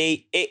real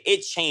estate,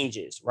 it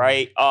changes,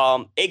 right?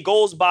 It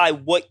goes by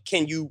what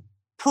can you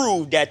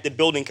prove that the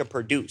building can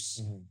produce.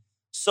 Mm-hmm.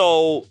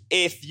 So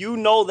if you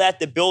know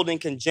that the building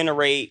can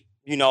generate,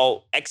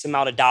 X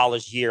amount of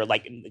dollars a year,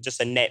 like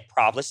just a net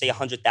profit, let's say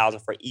 100,000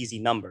 for an easy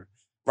number,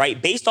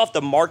 right? Based off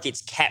the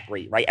market's cap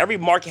rate, right? Every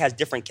market has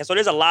different cap. So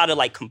there's a lot of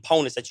like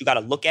components that you got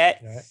to look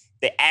at. Right.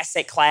 The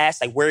asset class,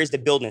 like where is the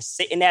building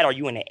sitting at? Are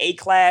you in an A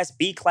class,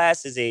 B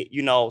class? Is it,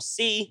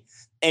 C?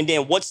 And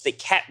then what's the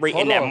cap rate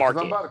in that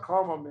market? I'm about to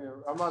call my man.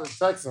 I'm about to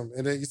text him.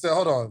 And then you said,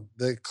 hold on,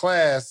 the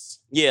class.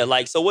 Yeah,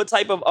 like, so what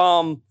type of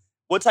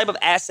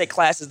asset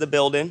class is the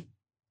building?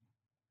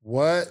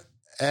 What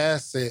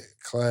asset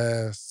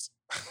class?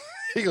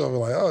 He gonna be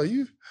like, oh,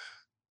 you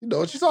know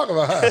what you're talking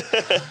about, huh?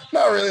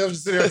 Not really. I'm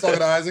just sitting here talking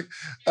to Isaac.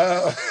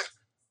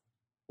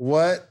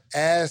 What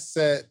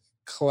asset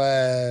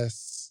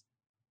class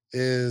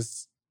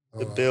is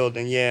the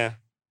building? Yeah.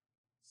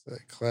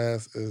 Asset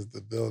class is the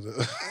building.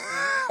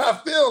 I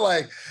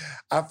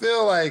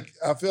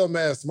feel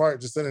mad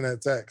smart just sending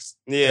that text.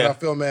 Yeah. And I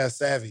feel mad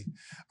savvy.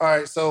 All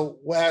right, so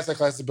what asset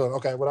class is the building?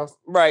 Okay, what else?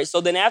 Right, so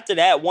then after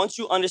that, once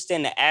you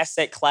understand the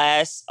asset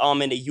class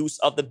and the use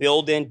of the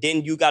building,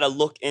 then you got to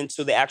look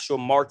into the actual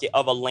market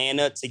of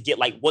Atlanta to get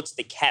like, what's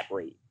the cap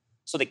rate?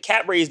 So the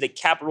cap rate is the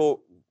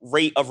capital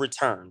rate of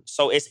return.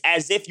 So it's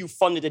as if you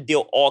funded the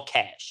deal all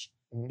cash.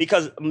 Mm-hmm.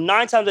 Because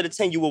 9 times out of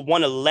 10, you would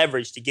want to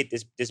leverage to get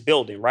this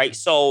building, right?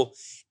 So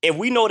if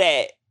we know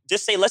that,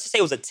 let's just say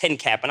it was a 10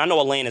 cap, and I know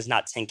Atlanta's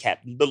not 10 cap.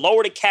 The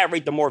lower the cap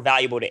rate, the more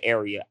valuable the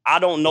area. I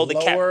don't know the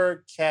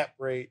lower cap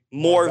rate,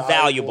 more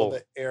valuable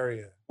the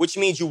area. Which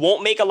means you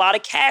won't make a lot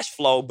of cash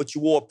flow, but you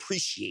will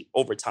appreciate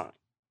over time.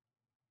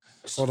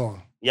 Hold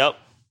on. Yep.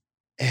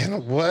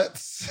 And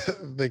what's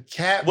the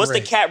cap What's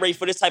rate? the cap rate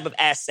for this type of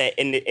asset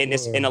in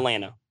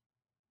Atlanta?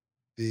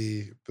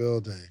 The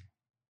building.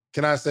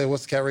 Can I say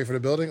what's the cap rate for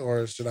the building,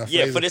 or should I?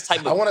 Yeah, for this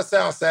type of. I want to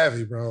sound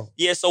savvy, bro.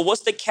 Yeah, so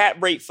what's the cap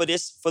rate for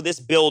this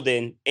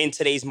building in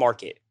today's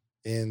market?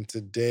 In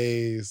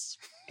today's,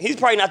 he's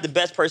probably not the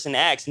best person to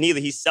ask. Neither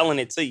he's selling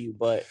it to you,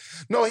 but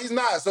no, he's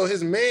not. So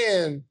his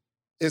man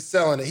is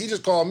selling it. He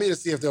just called me to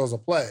see if there was a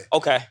play.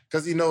 Okay,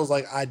 because he knows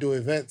like I do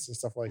events and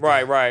stuff like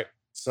that. Right.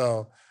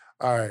 So.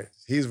 All right,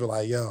 he's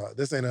like, yo,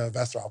 this ain't an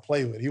investor I'll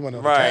play with. He want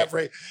to know the cap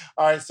rate.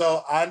 All right,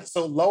 so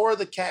lower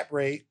the cap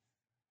rate,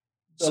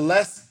 the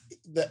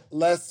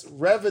less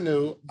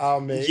revenue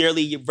I'll make.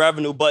 Yearly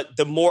revenue, but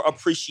the more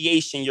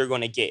appreciation you're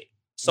going to get.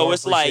 So more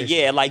it's like,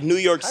 like New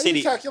York City. How do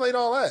you calculate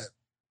all that?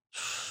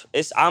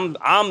 I'm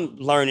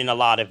learning a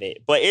lot of it,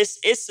 but it's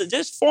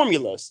just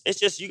formulas. It's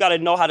just you got to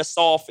know how to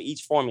solve for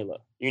each formula,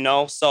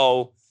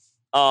 So,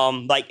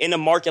 like in a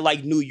market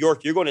like New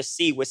York, you're going to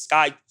see with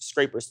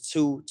skyscrapers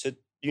 2 to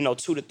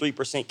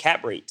 3%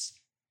 cap rates.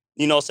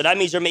 So that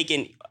means you're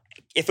making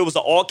if it was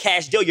an all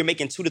cash deal, you're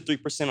making 2 to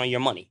 3% on your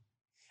money.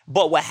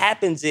 But what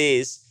happens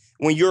is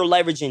when you're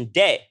leveraging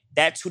debt,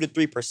 that 2 to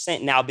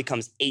 3% now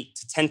becomes 8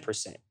 to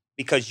 10%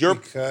 because you're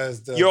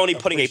only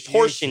putting a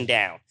portion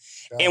down.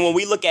 Gotcha. And when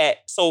we look at,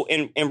 so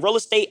in real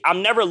estate,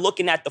 I'm never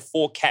looking at the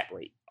full cap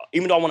rate.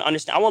 Even though I want to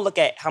understand, I want to look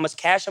at how much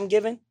cash I'm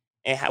giving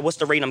and what's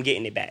the rate I'm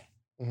getting it back.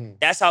 Mm-hmm.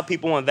 That's how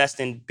people invest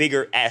in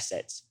bigger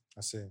assets.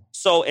 I see.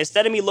 So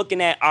instead of me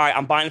looking at, all right,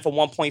 I'm buying for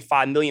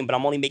 $1.5 million, but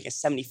I'm only making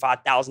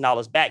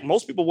 $75,000 back,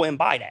 most people wouldn't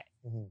buy that.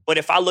 Mm-hmm. But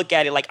if I look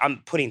at it like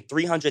I'm putting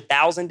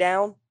 $300,000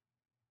 down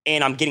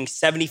and I'm getting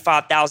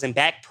 $75,000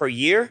 back per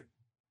year,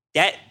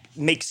 that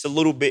makes a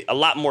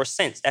lot more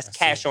sense. That's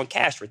cash on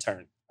cash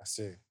return. I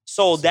see.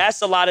 So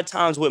that's a lot of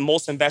times what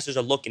most investors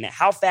are looking at.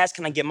 How fast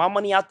can I get my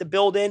money out the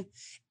building?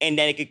 And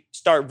then it could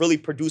start really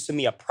producing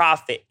me a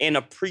profit and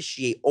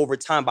appreciate over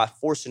time by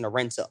forcing the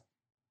rents up.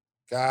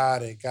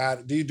 Got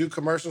it. Do you do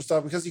commercial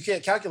stuff? Because you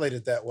can't calculate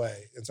it that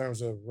way in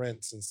terms of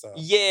rents and stuff.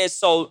 Yeah,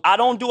 so I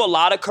don't do a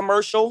lot of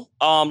commercial.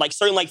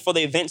 Certainly like for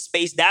the event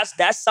space,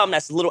 that's something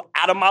that's a little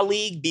out of my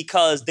league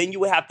because then you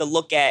would have to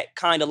look at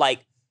kind of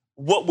like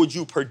what would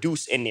you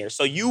produce in there.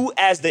 So you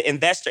as the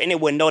investor in it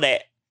would know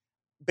that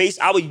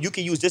you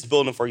can use this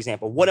building, for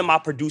example. What am I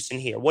producing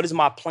here? What is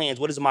my plans?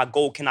 What is my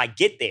goal? Can I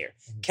get there?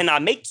 Mm-hmm. Can I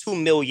make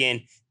 $2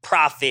 million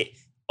profit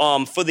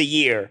for the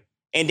year?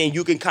 And then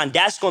you can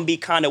that's going to be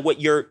kind of what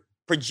your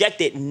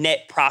projected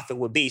net profit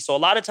would be. So a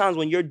lot of times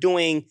when you're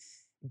doing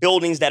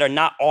buildings that are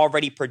not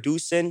already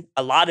producing,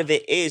 a lot of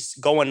it is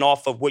going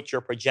off of what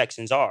your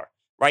projections are,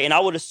 right? And I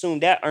would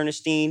assume that,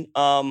 Ernestine,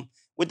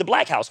 with the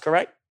Black House,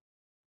 correct?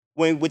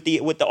 With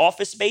the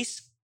office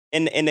space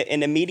and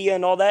the media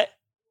and all that.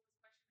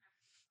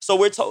 So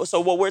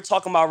what we're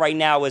talking about right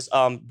now is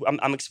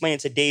I'm explaining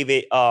to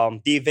David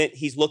the event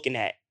he's looking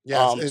at.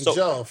 Yes, and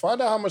Joe,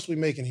 find out how much we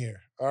making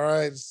here. All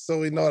right, so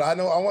we know. I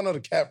want to know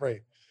the cap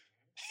rate.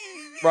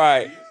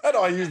 Right. I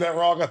know I used that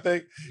wrong, I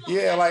think.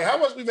 Yeah, like how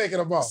much we making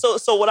a month?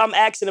 So what I'm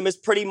asking them is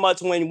pretty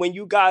much when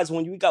we got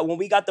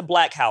the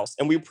Black House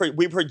and we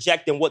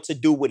projecting what to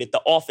do with it,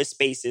 the office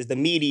spaces, the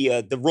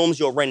media, the rooms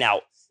you'll rent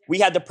out. We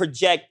had to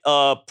project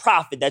a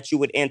profit that you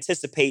would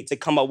anticipate to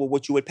come up with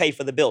what you would pay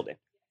for the building.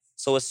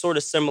 So it's sort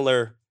of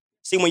similar.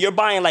 See, when you're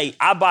buying,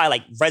 I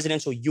buy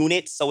residential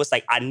units. So it's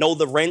like, I know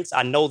the rents,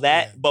 I know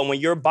that. Yeah. But when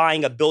you're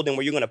buying a building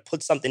where you're going to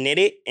put something in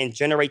it and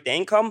generate the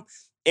income,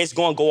 it's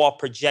going to go off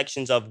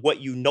projections of what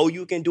you know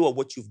you can do or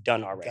what you've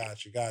done already.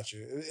 Got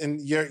you.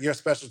 And your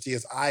specialty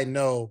is I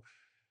know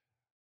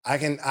I'm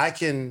going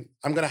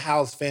to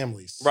house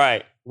families.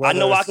 Right. I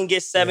know I can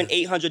get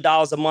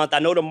 $700-$800 a month. I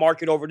know the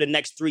market over the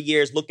next 3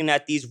 years, looking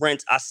at these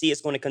rents, I see it's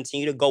going to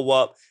continue to go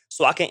up.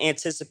 So I can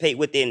anticipate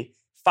within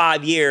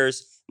 5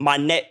 years, my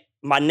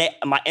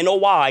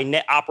NOI,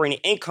 net operating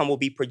income, will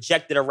be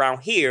projected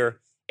around here.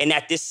 And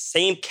at this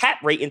same cap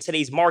rate in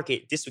today's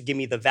market, this would give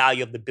me the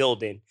value of the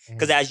building.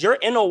 Because as your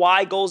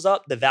NOI goes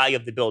up, the value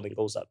of the building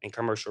goes up in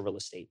commercial real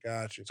estate.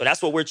 Gotcha. So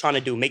that's what we're trying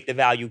to do, make the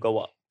value go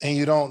up. And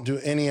you don't do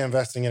any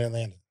investing in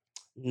Atlanta?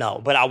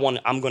 No, but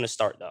I'm going to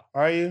start though.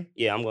 Are you?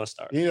 Yeah, I'm going to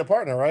start. You need a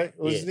partner, right?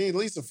 Yeah. You need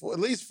at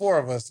least 4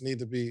 of us need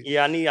to be.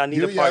 Yeah, I need a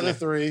partner. You other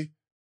 3.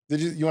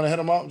 You want to hit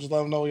him up? Just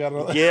let him know we got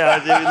to. Yeah,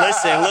 dude,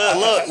 listen,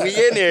 look, we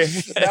in there.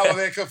 That one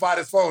man couldn't find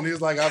his phone. He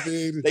was like,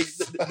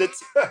 the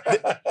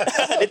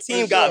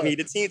team got me.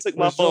 The team took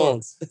my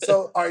phones.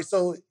 So, all right.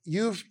 So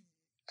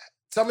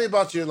tell me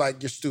about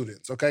your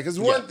students, okay? Because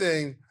one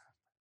thing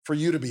for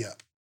you to be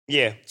up.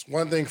 Yeah. It's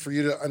one thing for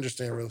you to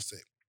understand real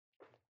estate.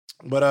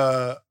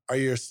 But are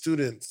your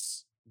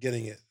students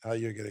getting it? How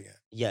you're getting it?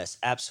 Yes,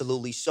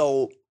 absolutely.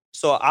 So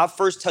I'll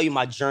first tell you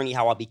my journey,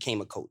 how I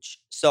became a coach.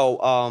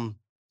 So,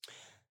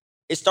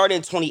 it started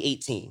in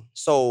 2018.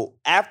 So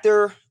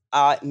after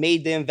I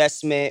made the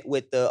investment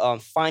with the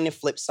Find and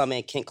Flip Summit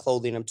and Kent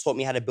Clothing and taught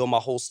me how to build my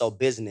wholesale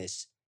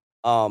business,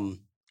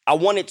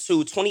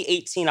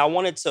 2018, I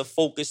wanted to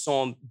focus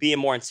on being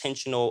more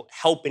intentional,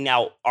 helping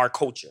out our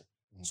culture.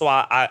 Mm-hmm. So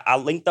I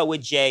linked up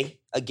with Jay.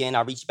 Again,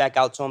 I reached back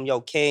out to him, yo,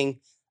 King,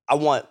 I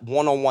want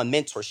one-on-one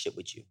mentorship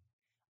with you.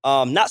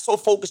 Not so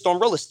focused on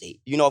real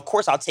estate. Of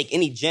course, I'll take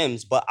any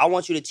gyms, but I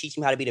want you to teach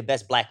me how to be the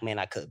best Black man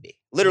I could be.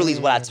 Literally is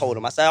what I told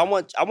him. I said, I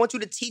want you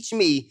to teach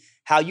me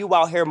how you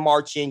out here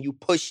marching, you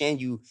pushing,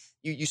 you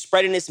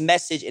spreading this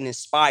message and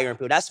inspiring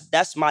people.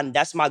 That's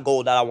my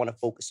goal that I want to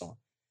focus on.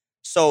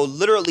 So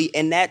literally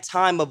in that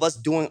time of us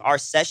doing our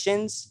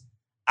sessions,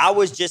 I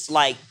was just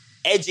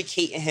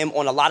educating him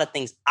on a lot of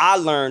things I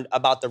learned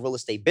about the real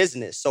estate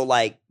business. So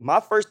my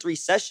first 3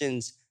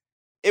 sessions,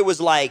 it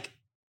was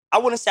I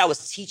wouldn't say I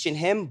was teaching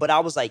him, but I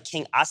was like,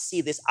 King, I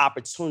see this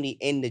opportunity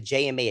in the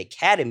JMA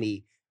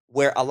Academy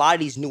where a lot of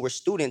these newer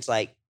students,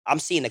 I'm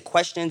seeing the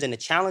questions and the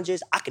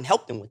challenges. I can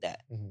help them with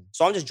that. Mm-hmm.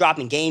 So I'm just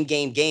dropping game.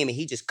 And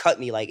he just cut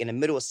me in the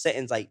middle of a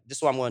sentence, this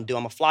is what I'm going to do.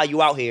 I'm going to fly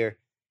you out here.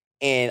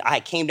 And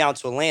I came down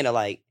to Atlanta,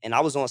 and I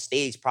was on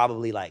stage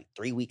probably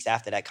 3 weeks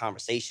after that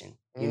conversation.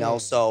 You know,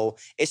 so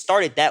it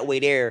started that way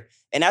there.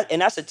 And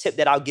that's a tip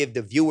that I'll give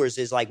the viewers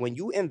is like when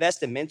you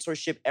invest in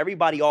mentorship,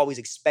 everybody always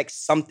expects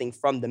something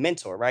from the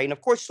mentor, right? And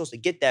of course, you're supposed to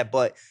get that,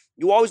 but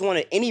you always want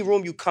to, any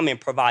room you come in,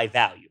 provide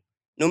value.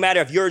 No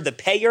matter if you're the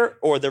payer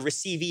or the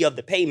receivee of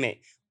the payment,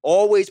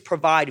 always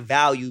provide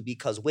value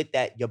because with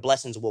that, your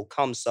blessings will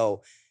come.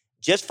 So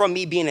just from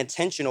me being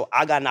intentional,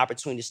 I got an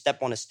opportunity to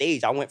step on a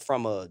stage. I went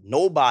from a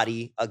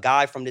nobody, a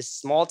guy from this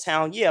small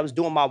town. Yeah, I was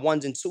doing my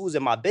ones and twos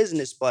in my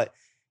business, but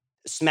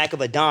smack of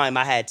a dime,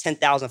 I had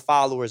 10,000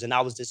 followers and I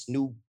was this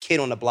new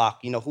kid on the block.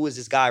 You know, who is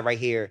this guy right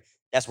here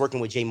that's working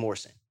with Jay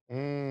Morrison?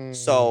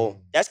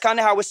 So that's kind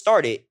of how it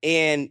started.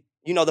 And,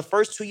 you know, the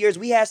first 2 years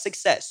we had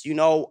success, you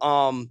know,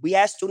 we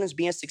had students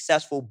being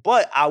successful,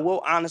 but I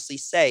will honestly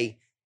say,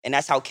 and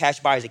that's how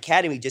Cash Buyers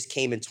Academy just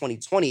came in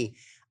 2020,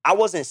 I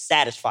wasn't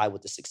satisfied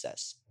with the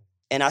success.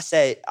 And I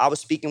was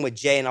speaking with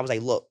Jay and I was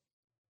like, look,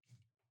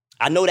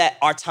 I know that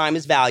our time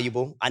is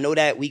valuable. I know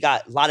that we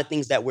got a lot of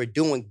things that we're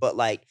doing, but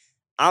like,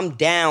 I'm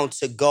down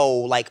to go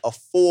like a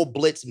full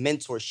blitz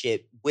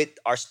mentorship with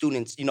our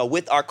students, you know,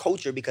 with our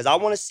culture, because I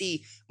want to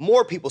see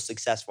more people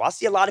successful. I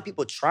see a lot of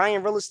people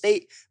trying real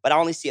estate, but I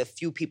only see a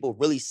few people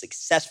really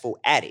successful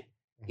at it.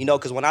 You know,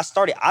 because when I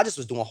started, I just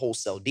was doing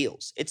wholesale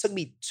deals. It took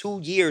me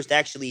 2 years to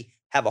actually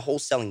have a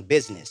wholesaling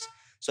business.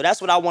 So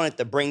that's what I wanted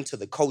to bring to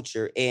the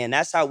culture. And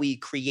that's how we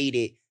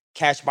created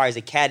Cash Buyers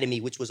Academy,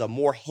 which was a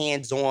more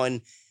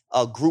hands-on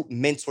group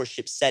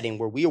mentorship setting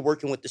where we were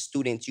working with the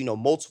students, you know,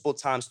 multiple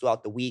times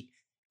throughout the week.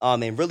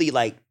 And really,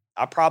 like,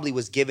 I probably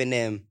was giving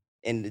them,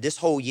 in this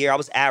whole year, I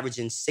was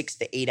averaging 6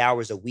 to 8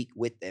 hours a week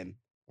with them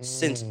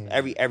since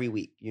every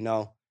week, you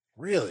know?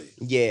 Really?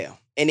 Yeah.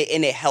 And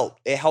it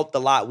helped. It helped a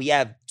lot. We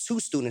have 2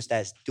 students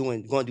that's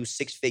going to do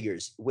 6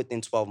 figures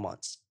within 12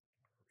 months.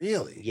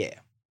 Really? Yeah.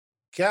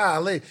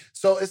 Golly.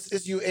 So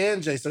it's you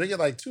and Jay. So they get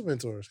like 2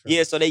 mentors. Correct?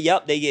 Yeah. So they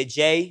get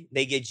Jay,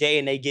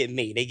 and they get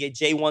me. They get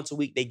Jay once a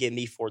week. They get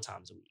me 4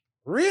 times a week.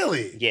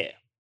 Really? Yeah.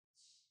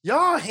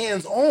 Y'all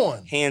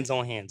hands-on.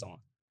 Hands-on.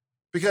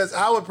 Because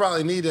I would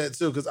probably need that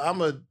too, because I'm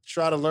going to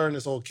try to learn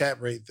this whole cap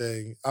rate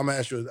thing. I'm going to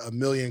ask you a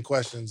million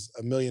questions,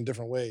 a million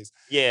different ways.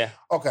 Yeah.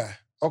 Okay.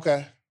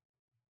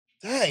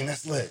 Dang,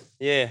 that's lit.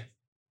 Yeah.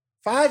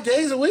 5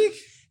 days a week?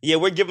 Yeah,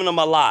 we're giving them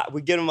a lot.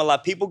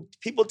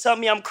 People tell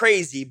me I'm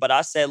crazy, but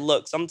I said,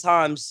 look,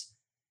 sometimes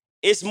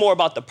it's more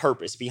about the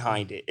purpose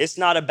behind it. It's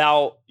not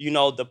about, you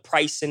know, the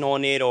pricing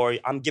on it or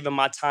I'm giving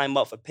my time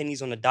up for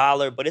pennies on the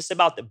dollar, but it's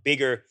about the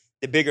bigger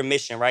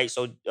mission, right?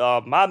 So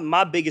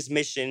my biggest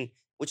mission,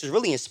 which is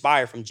really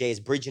inspired from Jay, is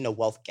bridging the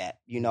wealth gap,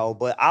 you know,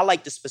 but I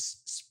like to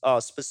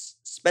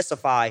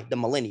specify the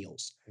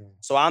millennials.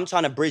 So I'm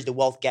trying to bridge the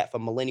wealth gap for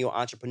millennial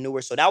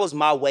entrepreneurs. So that was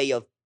my way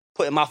of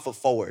putting my foot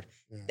forward,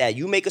 that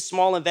you make a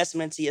small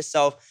investment into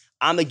yourself.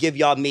 I'm going to give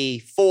y'all me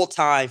full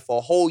time for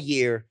a whole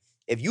year.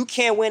 If you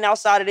can't win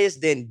outside of this,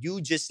 then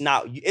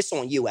it's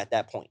on you at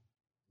that point.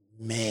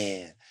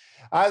 Man,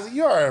 Isaac,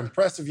 you are an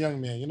impressive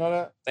young man. You know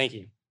that? Thank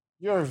you.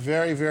 You're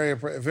very, very,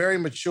 very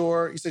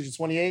mature. You said you're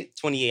 28?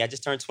 28. I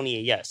just turned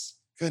 28, yes.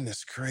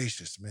 Goodness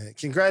gracious, man.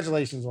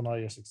 Congratulations on all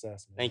your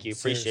success, man. Thank you.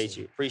 Appreciate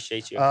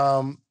you.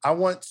 I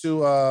want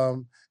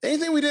to,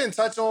 anything we didn't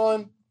touch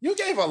on, you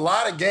gave a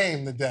lot of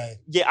game today.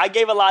 Yeah, I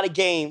gave a lot of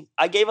game.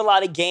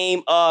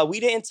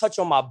 We didn't touch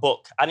on my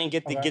book. I didn't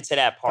get to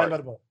that part. Tell me about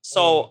the book.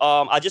 So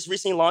I just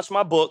recently launched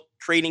my book,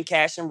 Creating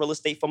Cash and Real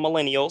Estate for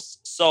Millennials.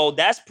 So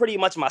that's pretty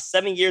much my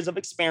 7 years of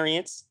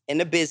experience in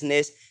the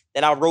business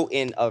that I wrote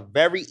in a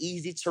very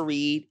easy to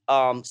read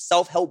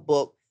self-help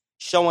book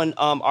showing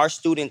our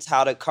students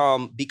how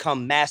to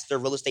become master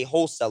real estate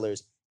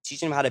wholesalers,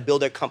 teaching them how to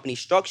build their company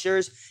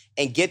structures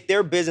and get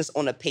their business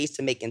on a pace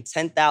to making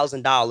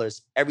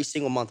 $10,000 every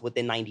single month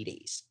within 90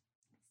 days.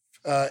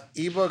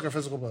 Ebook or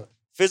physical book?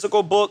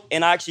 Physical book,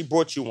 and I actually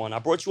brought you one. I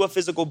brought you a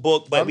physical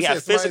book, but we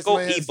have physical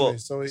ebook.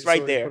 It's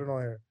right there. Put it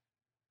on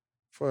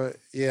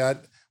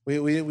here.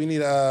 We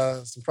need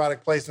some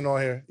product placement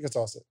on here. You can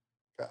toss it.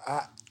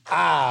 That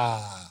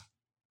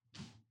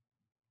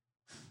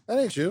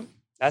ain't you.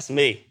 That's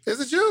me. Is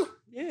it you?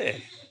 Yeah.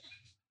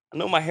 I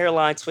know my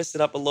hairline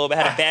twisted up a little bit.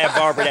 I had a bad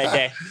barber that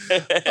day.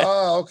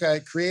 Oh, okay.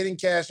 Creating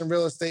Cash and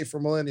Real Estate for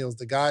Millennials,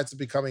 the guide to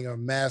becoming a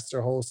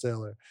master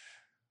wholesaler.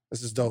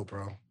 This is dope,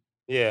 bro.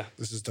 Yeah.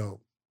 This is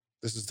dope.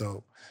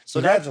 So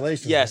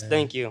congratulations. Yes, man.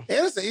 Thank you.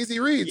 And it's an easy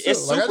read, too.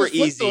 It's super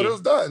easy. It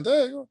was done.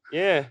 There you go.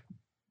 Yeah.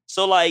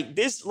 So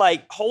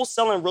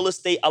wholesaling real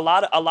estate, a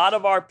lot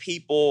of our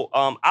people,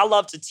 I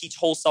love to teach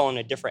wholesaling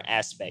a different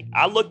aspect.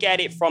 I look at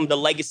it from the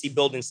legacy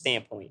building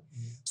standpoint.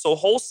 So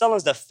wholesaling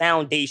is the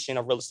foundation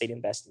of real estate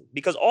investing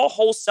because all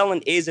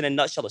wholesaling is in a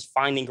nutshell is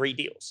finding great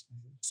deals.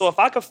 So if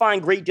I could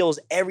find great deals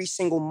every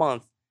single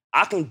month,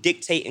 I can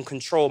dictate and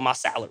control my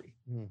salary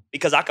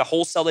because I could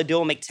wholesale a deal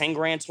and make 10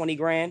 grand, 20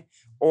 grand,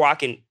 or I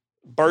can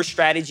burst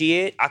strategy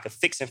it. I could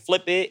fix and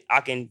flip it.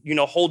 I can,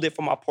 hold it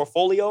for my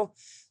portfolio.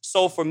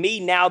 So for me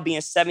now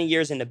being 7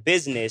 years in the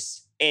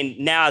business and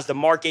now as the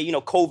market,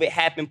 COVID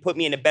happened, put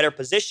me in a better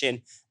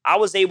position, I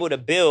was able to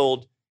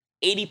build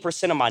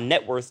 80% of my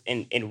net worth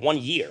in 1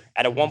 year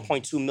at a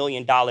 $1.2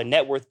 million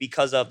net worth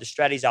because of the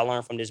strategies I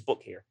learned from this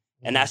book here.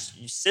 And that's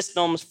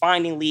systems,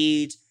 finding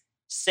leads,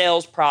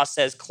 sales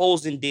process,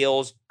 closing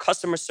deals,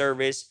 customer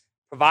service,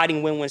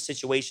 providing win-win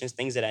situations,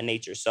 things of that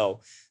nature. So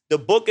the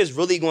book is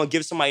really going to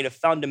give somebody the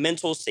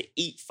fundamentals to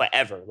eat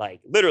forever.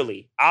 Like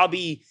literally, I'll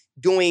be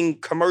doing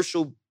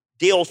commercial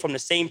deals from the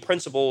same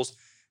principles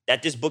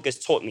that this book has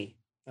taught me.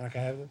 I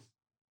can have this?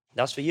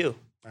 That's for you.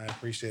 I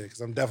appreciate it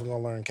because I'm definitely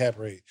going to learn cap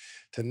rate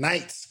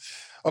tonight.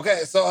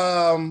 Okay,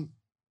 so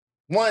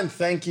one,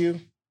 thank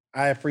you.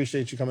 I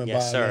appreciate you coming by,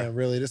 sir. man.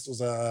 Really, this was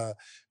a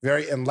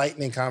very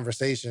enlightening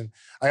conversation.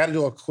 I got to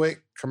do a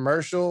quick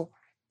commercial,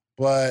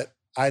 but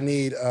I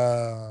need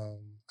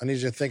you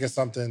to think of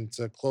something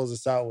to close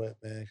us out with,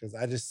 man, because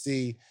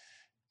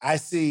I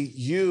see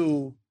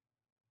you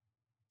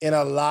in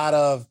a lot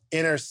of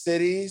inner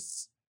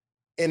cities,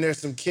 and there's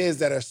some kids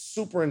that are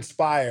super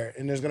inspired,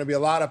 and there's going to be a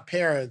lot of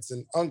parents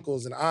and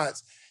uncles and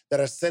aunts that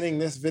are sending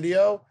this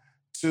video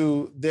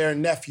to their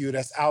nephew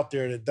that's out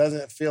there that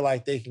doesn't feel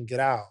like they can get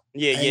out.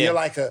 Yeah,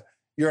 and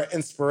you're an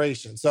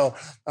inspiration. So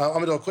I'm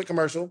gonna do a quick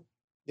commercial.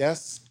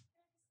 Yes.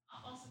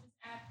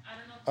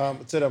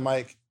 To the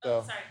mic.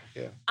 Oh, sorry.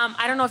 Yeah.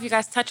 I don't know if you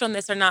guys touch on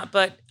this or not,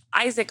 but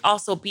Isaac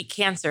also beat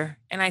cancer,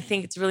 and I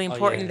think it's really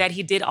important that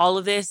he did all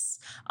of this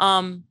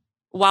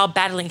while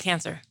battling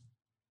cancer.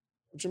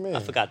 What you mean? I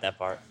forgot that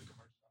part.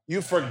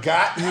 You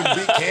forgot you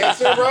beat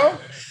cancer, bro?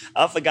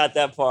 I forgot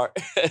that part.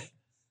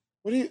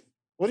 What do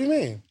you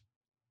mean?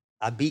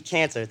 I beat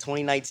cancer in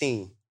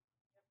 2019.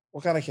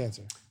 What kind of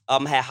cancer?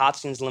 I had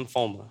Hodgkin's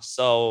lymphoma.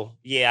 So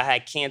yeah, I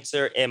had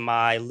cancer in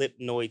my lymph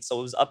node. So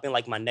it was up in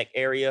like my neck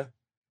area.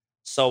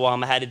 So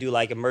I had to do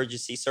like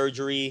emergency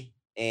surgery.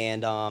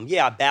 And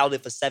I battled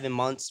it for 7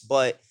 months.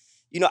 But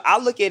I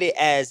look at it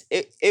as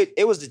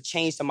it was a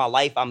change to my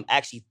life. I'm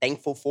actually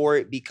thankful for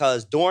it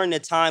because during the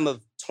time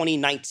of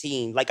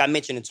 2019, like I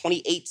mentioned, in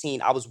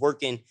 2018, I was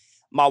working.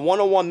 My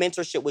one-on-one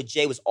mentorship with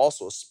Jay was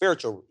also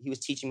spiritual. He was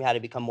teaching me how to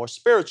become more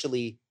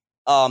spiritually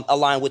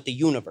aligned with the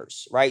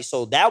universe, right?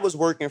 So that was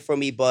working for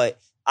me, but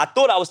I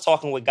thought I was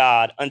talking with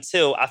God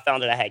until I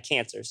found that I had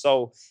cancer.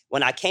 So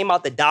when I came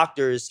out the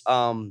doctors,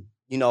 finding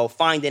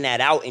that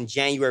out in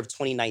January of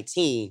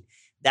 2019,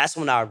 that's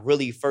when I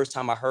really first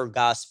time I heard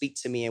God speak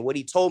to me. And what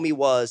he told me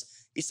was,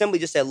 he simply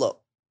just said,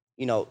 look,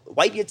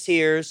 wipe your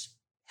tears,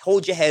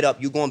 hold your head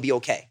up, you're going to be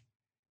okay.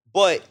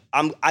 But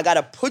I got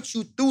to put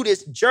you through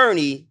this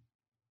journey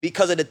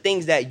because of the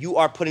things that you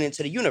are putting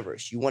into the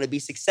universe. You want to be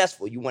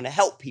successful. You want to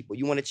help people.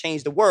 You want to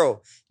change the world.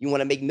 You want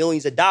to make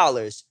millions of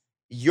dollars.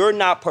 You're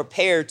not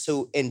prepared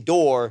to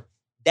endure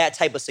that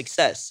type of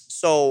success.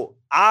 So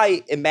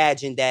I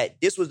imagine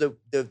that this was the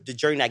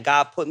journey that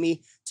God put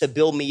me to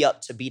build me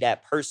up to be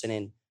that person.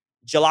 In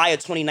July of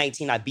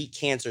 2019, I beat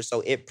cancer. So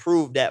it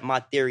proved that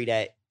my theory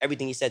that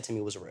everything he said to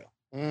me was real.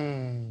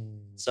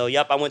 So,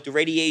 I went through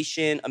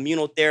radiation,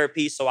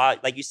 immunotherapy. So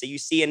like you said, you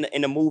see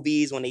in the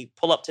movies when they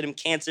pull up to them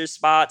cancer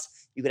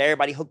spots, you get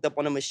everybody hooked up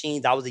on the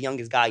machines. I was the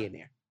youngest guy in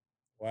there.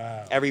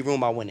 Wow. Every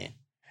room I went in.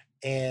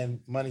 And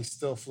money's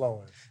still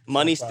flowing.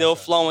 Money's still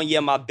flowing.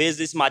 Yeah, my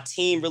business, my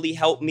team really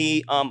helped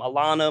me.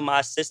 Alana, my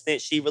assistant,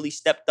 she really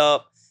stepped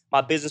up.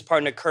 My business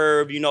partner,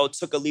 Curve,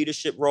 took a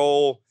leadership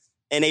role.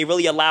 And they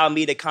really allowed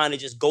me to kind of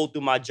just go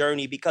through my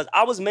journey because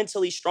I was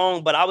mentally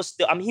strong, but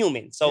I'm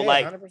human. So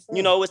 100%.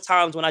 It was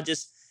times when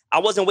I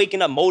wasn't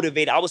waking up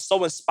motivated. I was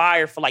so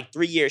inspired for like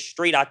 3 years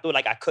straight. I thought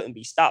like I couldn't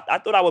be stopped. I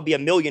thought I would be a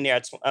millionaire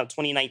in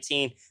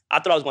 2019. I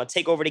thought I was going to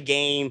take over the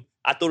game.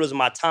 I thought it was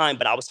my time,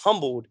 but I was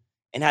humbled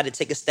and had to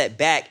take a step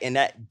back. And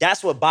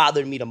that's what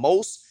bothered me the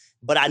most.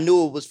 But I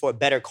knew it was for a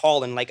better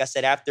calling. Like I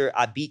said, after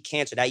I beat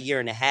cancer, that 1.5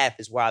 years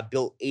is where I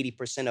built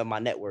 80% of my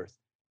net worth,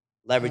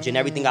 leveraging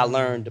everything I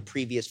learned the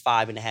previous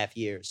 5.5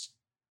 years.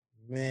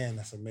 Man,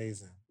 that's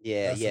amazing.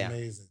 Yeah, that's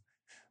amazing.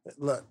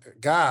 Look,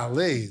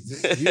 golly,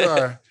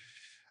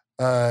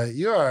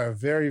 you are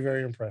very,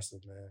 very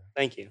impressive, man.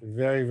 Thank you.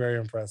 Very, very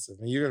impressive.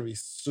 And you're going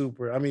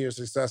to be you're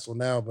successful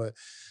now, but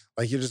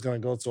you're just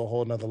going to go to a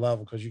whole nother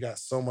level because you got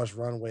so much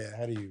runway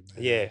ahead of you,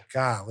 man. Yeah.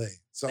 Golly.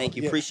 So, thank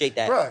you. Appreciate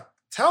that. Bro,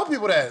 tell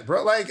people that,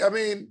 bro. I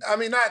mean,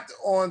 not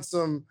on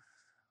some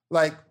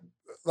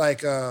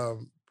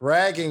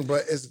bragging,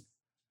 but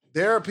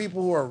there are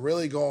people who are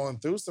really going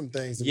through some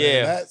things.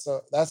 Yeah. Man,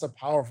 that's a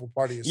powerful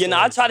part of your story.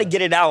 I try to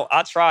get it out.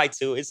 I try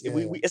to.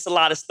 It's a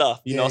lot of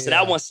stuff, so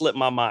that one slipped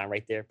my mind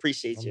right there.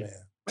 Appreciate you. Man.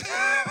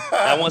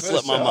 That one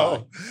slipped my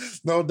mind.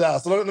 No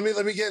doubt. So let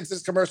me get into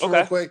this commercial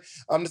real quick.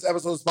 This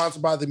episode is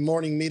sponsored by The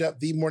Morning Meetup,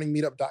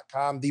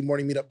 themorningmeetup.com.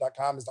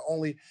 Themorningmeetup.com is the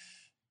only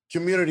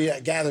community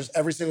that gathers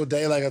every single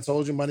day, like I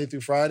told you, Monday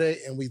through Friday,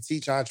 and we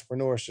teach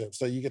entrepreneurship.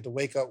 So you get to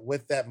wake up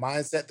with that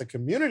mindset. The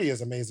community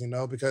is amazing,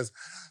 though, because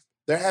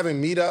they're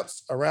having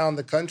meetups around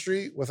the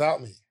country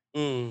without me,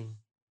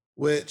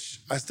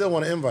 which I still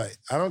want to invite.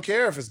 I don't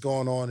care if it's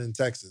going on in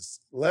Texas.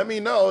 Let me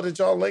know that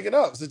y'all linking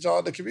up, that y'all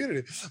in the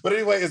community. But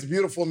anyway, it's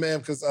beautiful, man,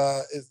 because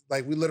it's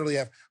like we literally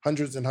have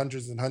hundreds and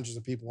hundreds and hundreds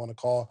of people on a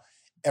call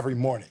every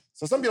morning.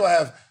 So some people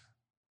have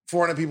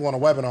 400 people on a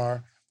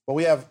webinar, but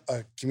we have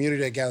a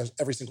community that gathers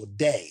every single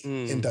day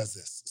and does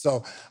this.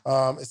 So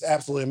it's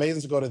absolutely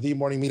amazing. So go to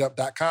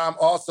themorningmeetup.com.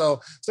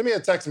 Also, send me a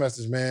text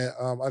message, man.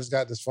 I just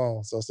got this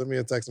phone, so send me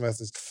a text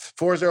message.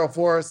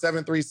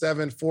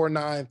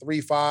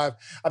 404-737-4935.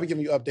 I'll be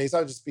giving you updates.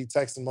 I'll just be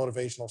texting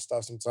motivational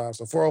stuff sometimes.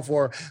 So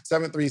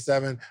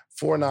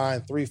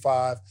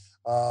 404-737-4935.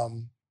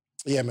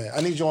 Yeah, man. I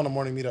need you on the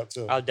morning meetup,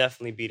 too. I'll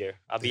definitely be there.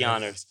 I'll be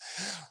honored.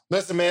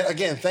 Listen, man,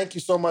 again, thank you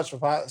so much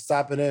for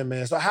stopping in,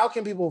 man. So how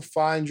can people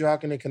find you? How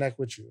can they connect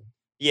with you?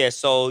 Yeah,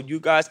 so you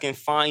guys can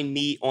find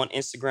me on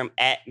Instagram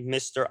at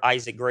Mr.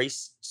 Isaac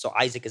Grace. So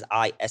Isaac is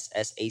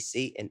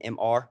ISSAC and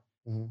MR.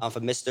 For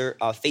Mr.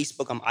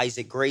 Facebook, I'm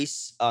Isaac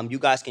Grace. You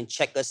guys can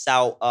check us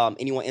out.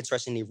 Anyone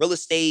interested in real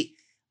estate,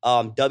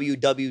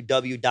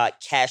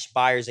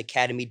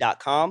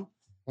 www.cashbuyersacademy.com.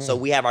 So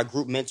we have our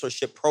group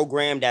mentorship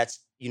program that's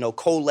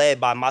co-led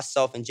by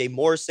myself and Jay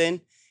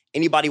Morrison.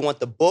 Anybody want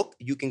the book,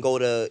 you can go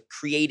to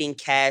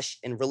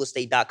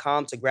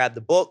creatingcashandrealestate.com to grab the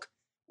book.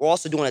 We're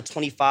also doing a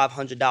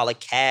 $2,500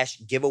 cash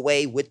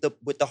giveaway with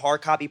the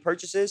hard copy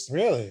purchases.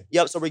 Really?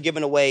 Yep. So we're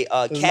giving away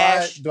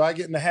cash. Do I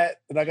get in the hat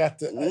that I got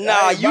to?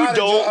 Nah, you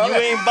don't. You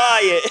ain't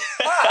buy it.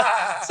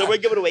 So we're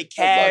giving away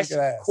cash,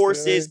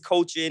 courses,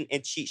 coaching,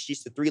 and cheat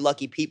sheets to 3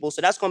 lucky people.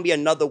 So that's going to be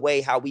another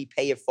way how we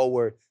pay it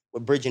forward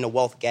with bridging the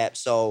wealth gap.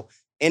 So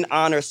in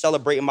honor of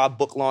celebrating my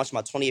book launch,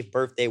 my 20th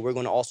birthday, we're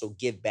going to also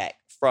give back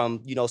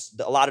from, a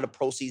lot of the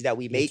proceeds that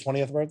we make.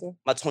 20th birthday?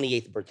 My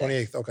 28th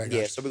birthday. 28th, okay.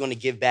 Yeah, so we're going to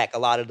give back a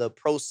lot of the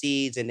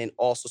proceeds and then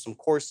also some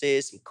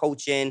courses, some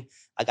coaching.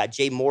 I got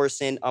Jay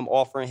Morrison. I'm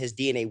offering his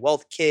DNA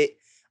Wealth Kit.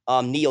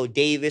 Neo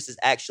Davis is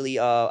actually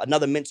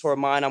another mentor of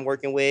mine I'm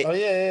working with. Oh,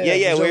 yeah.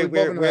 Yeah,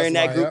 we're in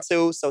that group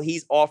too. So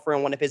he's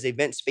offering one of his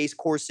event-based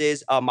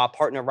courses. My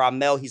partner,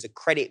 Ramel, he's a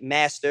credit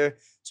master.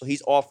 So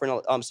he's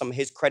offering some of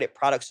his credit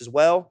products as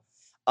well.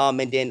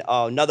 And then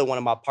another one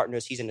of my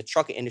partners, he's in the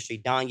trucking industry,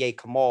 Danye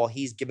Kamal.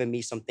 He's given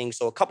me some things.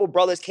 So a couple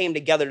brothers came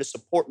together to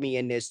support me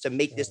in this, to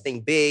make this thing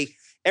big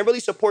and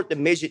really support the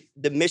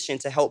mission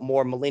to help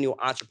more millennial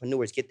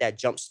entrepreneurs get that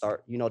jump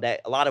start,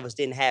 that a lot of us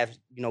didn't have,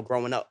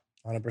 growing up.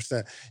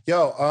 100%.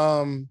 Yo,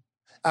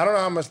 I don't know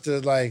how much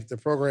the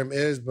program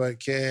is, but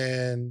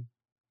can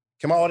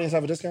my audience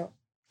have a discount?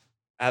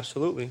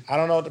 Absolutely. I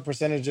don't know what the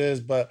percentage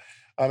is, but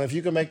if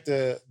you can make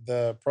the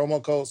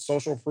promo code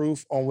Social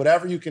Proof on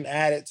whatever you can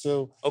add it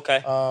to.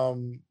 Okay.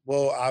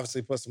 We'll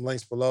obviously put some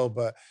links below,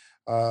 but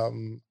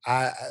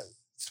I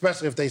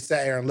especially if they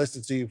sat here and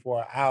listened to you for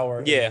an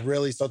hour and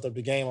really soaked up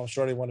the game, I'm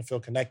sure they want to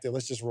feel connected.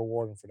 Let's just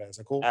reward them for that. Is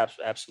that cool?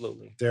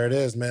 Absolutely. There it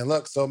is, man.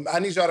 Look, so I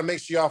need y'all to make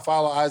sure y'all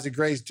follow Isaac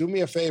Grace. Do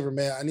me a favor,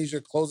 man. I need you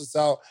to close this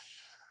out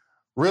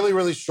really,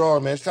 really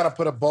strong, man. Just kind of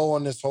put a bow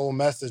on this whole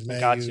message, man.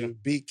 Got you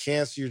beat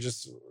cancer. You're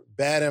just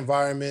bad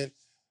environment,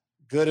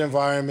 good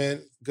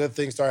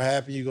things start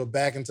happening. You go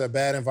back into a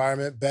bad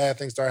environment, bad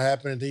things start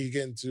happening. Then you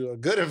get into a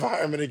good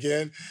environment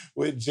again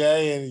with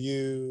Jay, and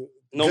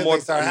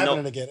things start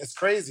happening again. It's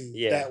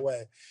crazy that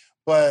way.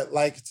 But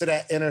to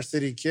that inner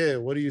city kid,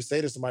 what do you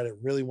say to somebody that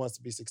really wants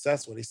to be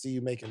successful? They see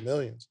you making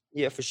millions.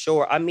 Yeah, for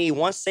sure. I mean,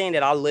 one saying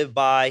that I live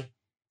by,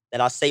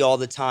 that I say all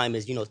the time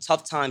is,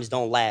 tough times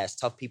don't last,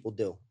 tough people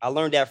do. I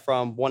learned that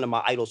from one of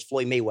my idols,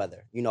 Floyd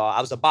Mayweather.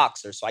 I was a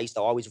boxer, so I used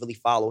to always really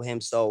follow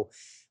him. So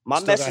my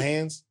message... Got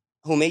hands?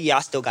 Who, me? Yeah, I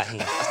still got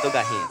hands.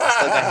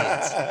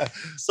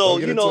 So,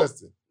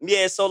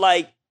 so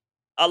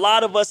a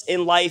lot of us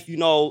in life,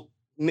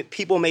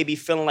 people may be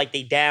feeling like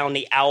they down,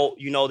 they out,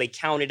 they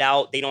counted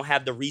out, they don't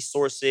have the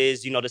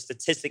resources, the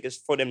statistic is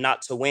for them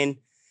not to win.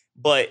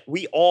 But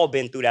we all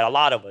been through that, a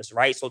lot of us,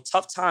 right? So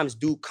tough times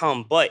do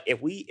come. But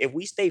if we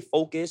stay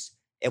focused,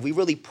 if we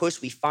really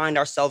push, we find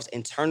ourselves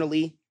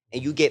internally,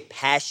 and you get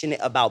passionate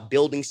about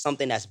building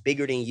something that's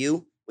bigger than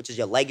you, which is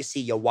your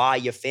legacy, your why,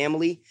 your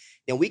family,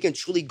 then we can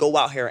truly go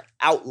out here and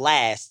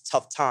outlast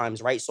tough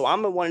times, right? So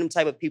I'm one of them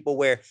type of people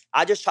where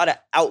I just try to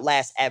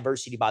outlast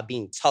adversity by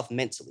being tough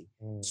mentally.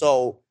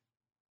 So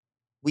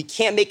we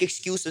can't make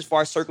excuses for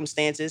our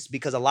circumstances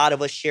because a lot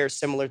of us share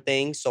similar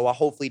things. So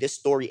hopefully this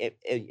story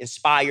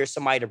inspires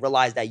somebody to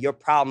realize that your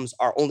problems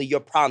are only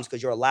your problems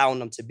because you're allowing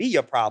them to be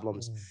your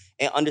problems.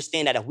 And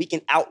understand that if we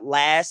can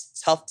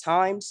outlast tough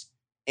times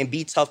and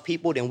be tough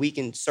people, then we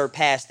can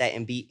surpass that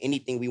and be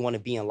anything we want to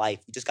be in life.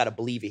 We just got to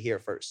believe it here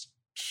first.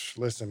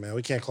 Listen, man,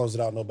 we can't close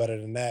it out no better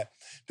than that.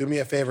 Do me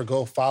a favor,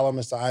 go follow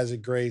Mr.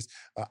 Isaac Grace.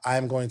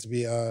 I'm going to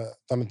be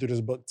thumbing through this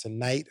book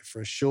tonight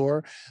for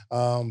sure.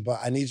 But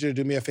I need you to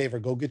do me a favor.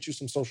 Go get you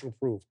some social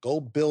proof.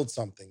 Go build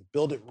something.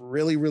 Build it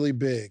really, really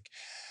big.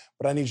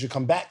 But I need you to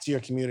come back to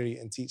your community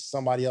and teach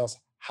somebody else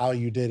how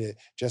you did it,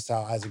 just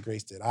how Isaac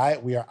Grace did. All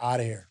right, we are out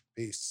of here.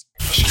 Peace.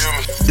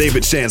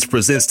 David Shands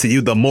presents to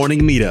you the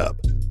Morning Meetup.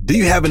 Do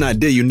you have an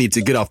idea you need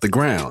to get off the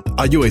ground?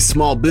 Are you a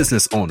small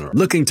business owner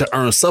looking to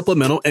earn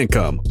supplemental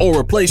income or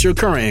replace your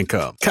current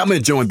income? Come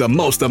and join the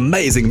most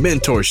amazing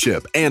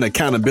mentorship and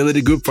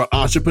accountability group for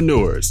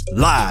entrepreneurs.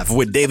 Live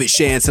with David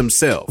Shands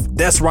himself.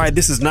 That's right,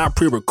 this is not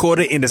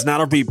pre-recorded and it's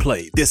not a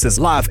replay. This is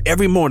live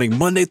every morning,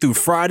 Monday through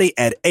Friday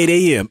at 8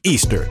 a.m.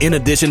 Eastern. In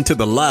addition to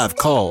the live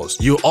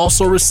calls, you'll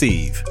also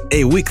receive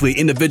a weekly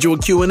individual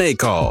Q&A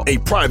call, a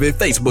private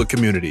Facebook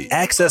community,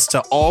 access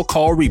to all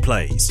call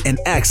replays, and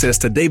access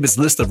to David's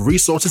list of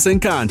resources and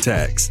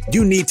contacts.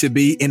 You need to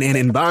be in an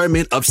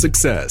environment of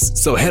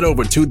success. So head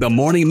over to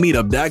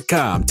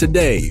themorningmeetup.com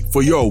today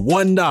for your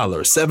 $1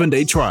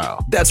 7-day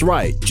trial. That's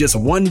right, just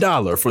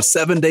 $1 for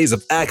 7 days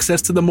of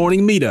access to the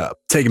Morning Meetup.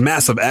 Take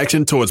massive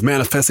action towards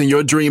manifesting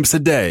your dreams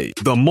today.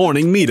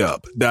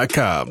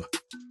 themorningmeetup.com.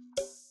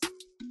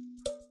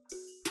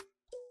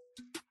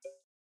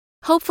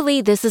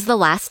 Hopefully, this is the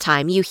last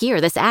time you hear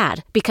this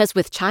ad, because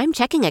with Chime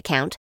Checking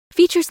Account,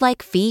 features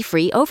like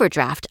fee-free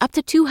overdraft up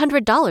to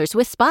 $200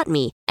 with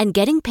SpotMe and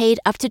getting paid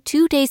up to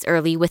 2 days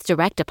early with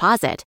direct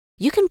deposit,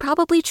 you can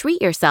probably treat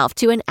yourself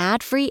to an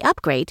ad-free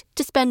upgrade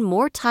to spend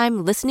more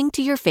time listening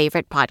to your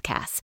favorite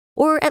podcasts.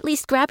 Or at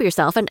least grab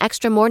yourself an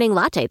extra morning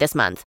latte this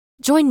month.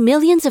 Join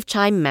millions of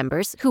Chime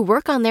members who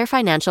work on their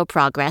financial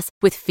progress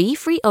with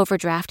fee-free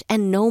overdraft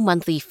and no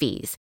monthly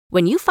fees.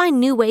 When you find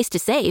new ways to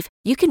save,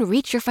 you can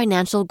reach your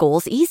financial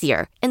goals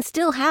easier and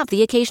still have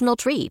the occasional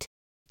treat.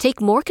 Take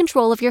more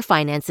control of your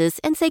finances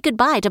and say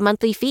goodbye to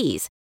monthly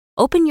fees.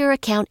 Open your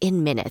account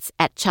in minutes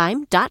at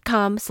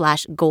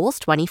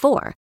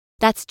chime.com/goals24.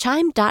 That's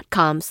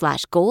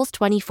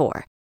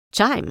chime.com/goals24.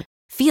 Chime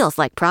feels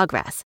like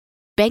progress.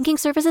 Banking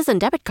services and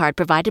debit card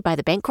provided by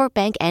the Bancorp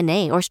Bank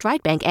N.A. or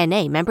Stride Bank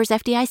N.A. members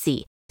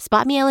FDIC.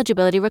 SpotMe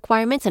eligibility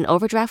requirements and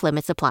overdraft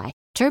limits apply.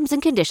 Terms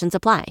and conditions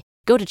apply.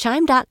 Go to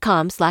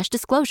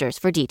chime.com/disclosures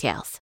for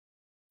details.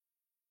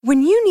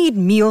 When you need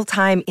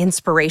mealtime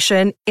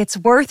inspiration, it's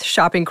worth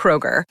shopping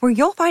Kroger, where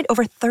you'll find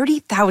over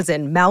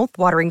 30,000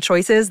 mouth-watering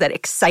choices that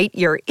excite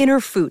your inner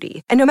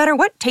foodie. And no matter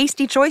what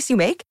tasty choice you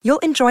make, you'll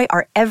enjoy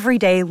our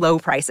everyday low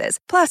prices,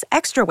 plus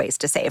extra ways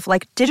to save,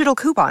 like digital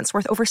coupons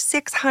worth over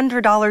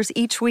 $600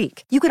 each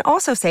week. You can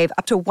also save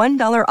up to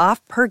 $1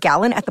 off per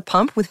gallon at the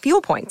pump with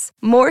fuel points.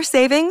 More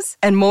savings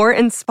and more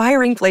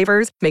inspiring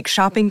flavors make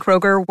shopping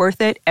Kroger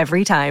worth it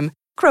every time.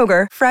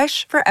 Kroger,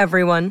 fresh for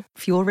everyone.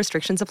 Fuel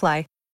restrictions apply.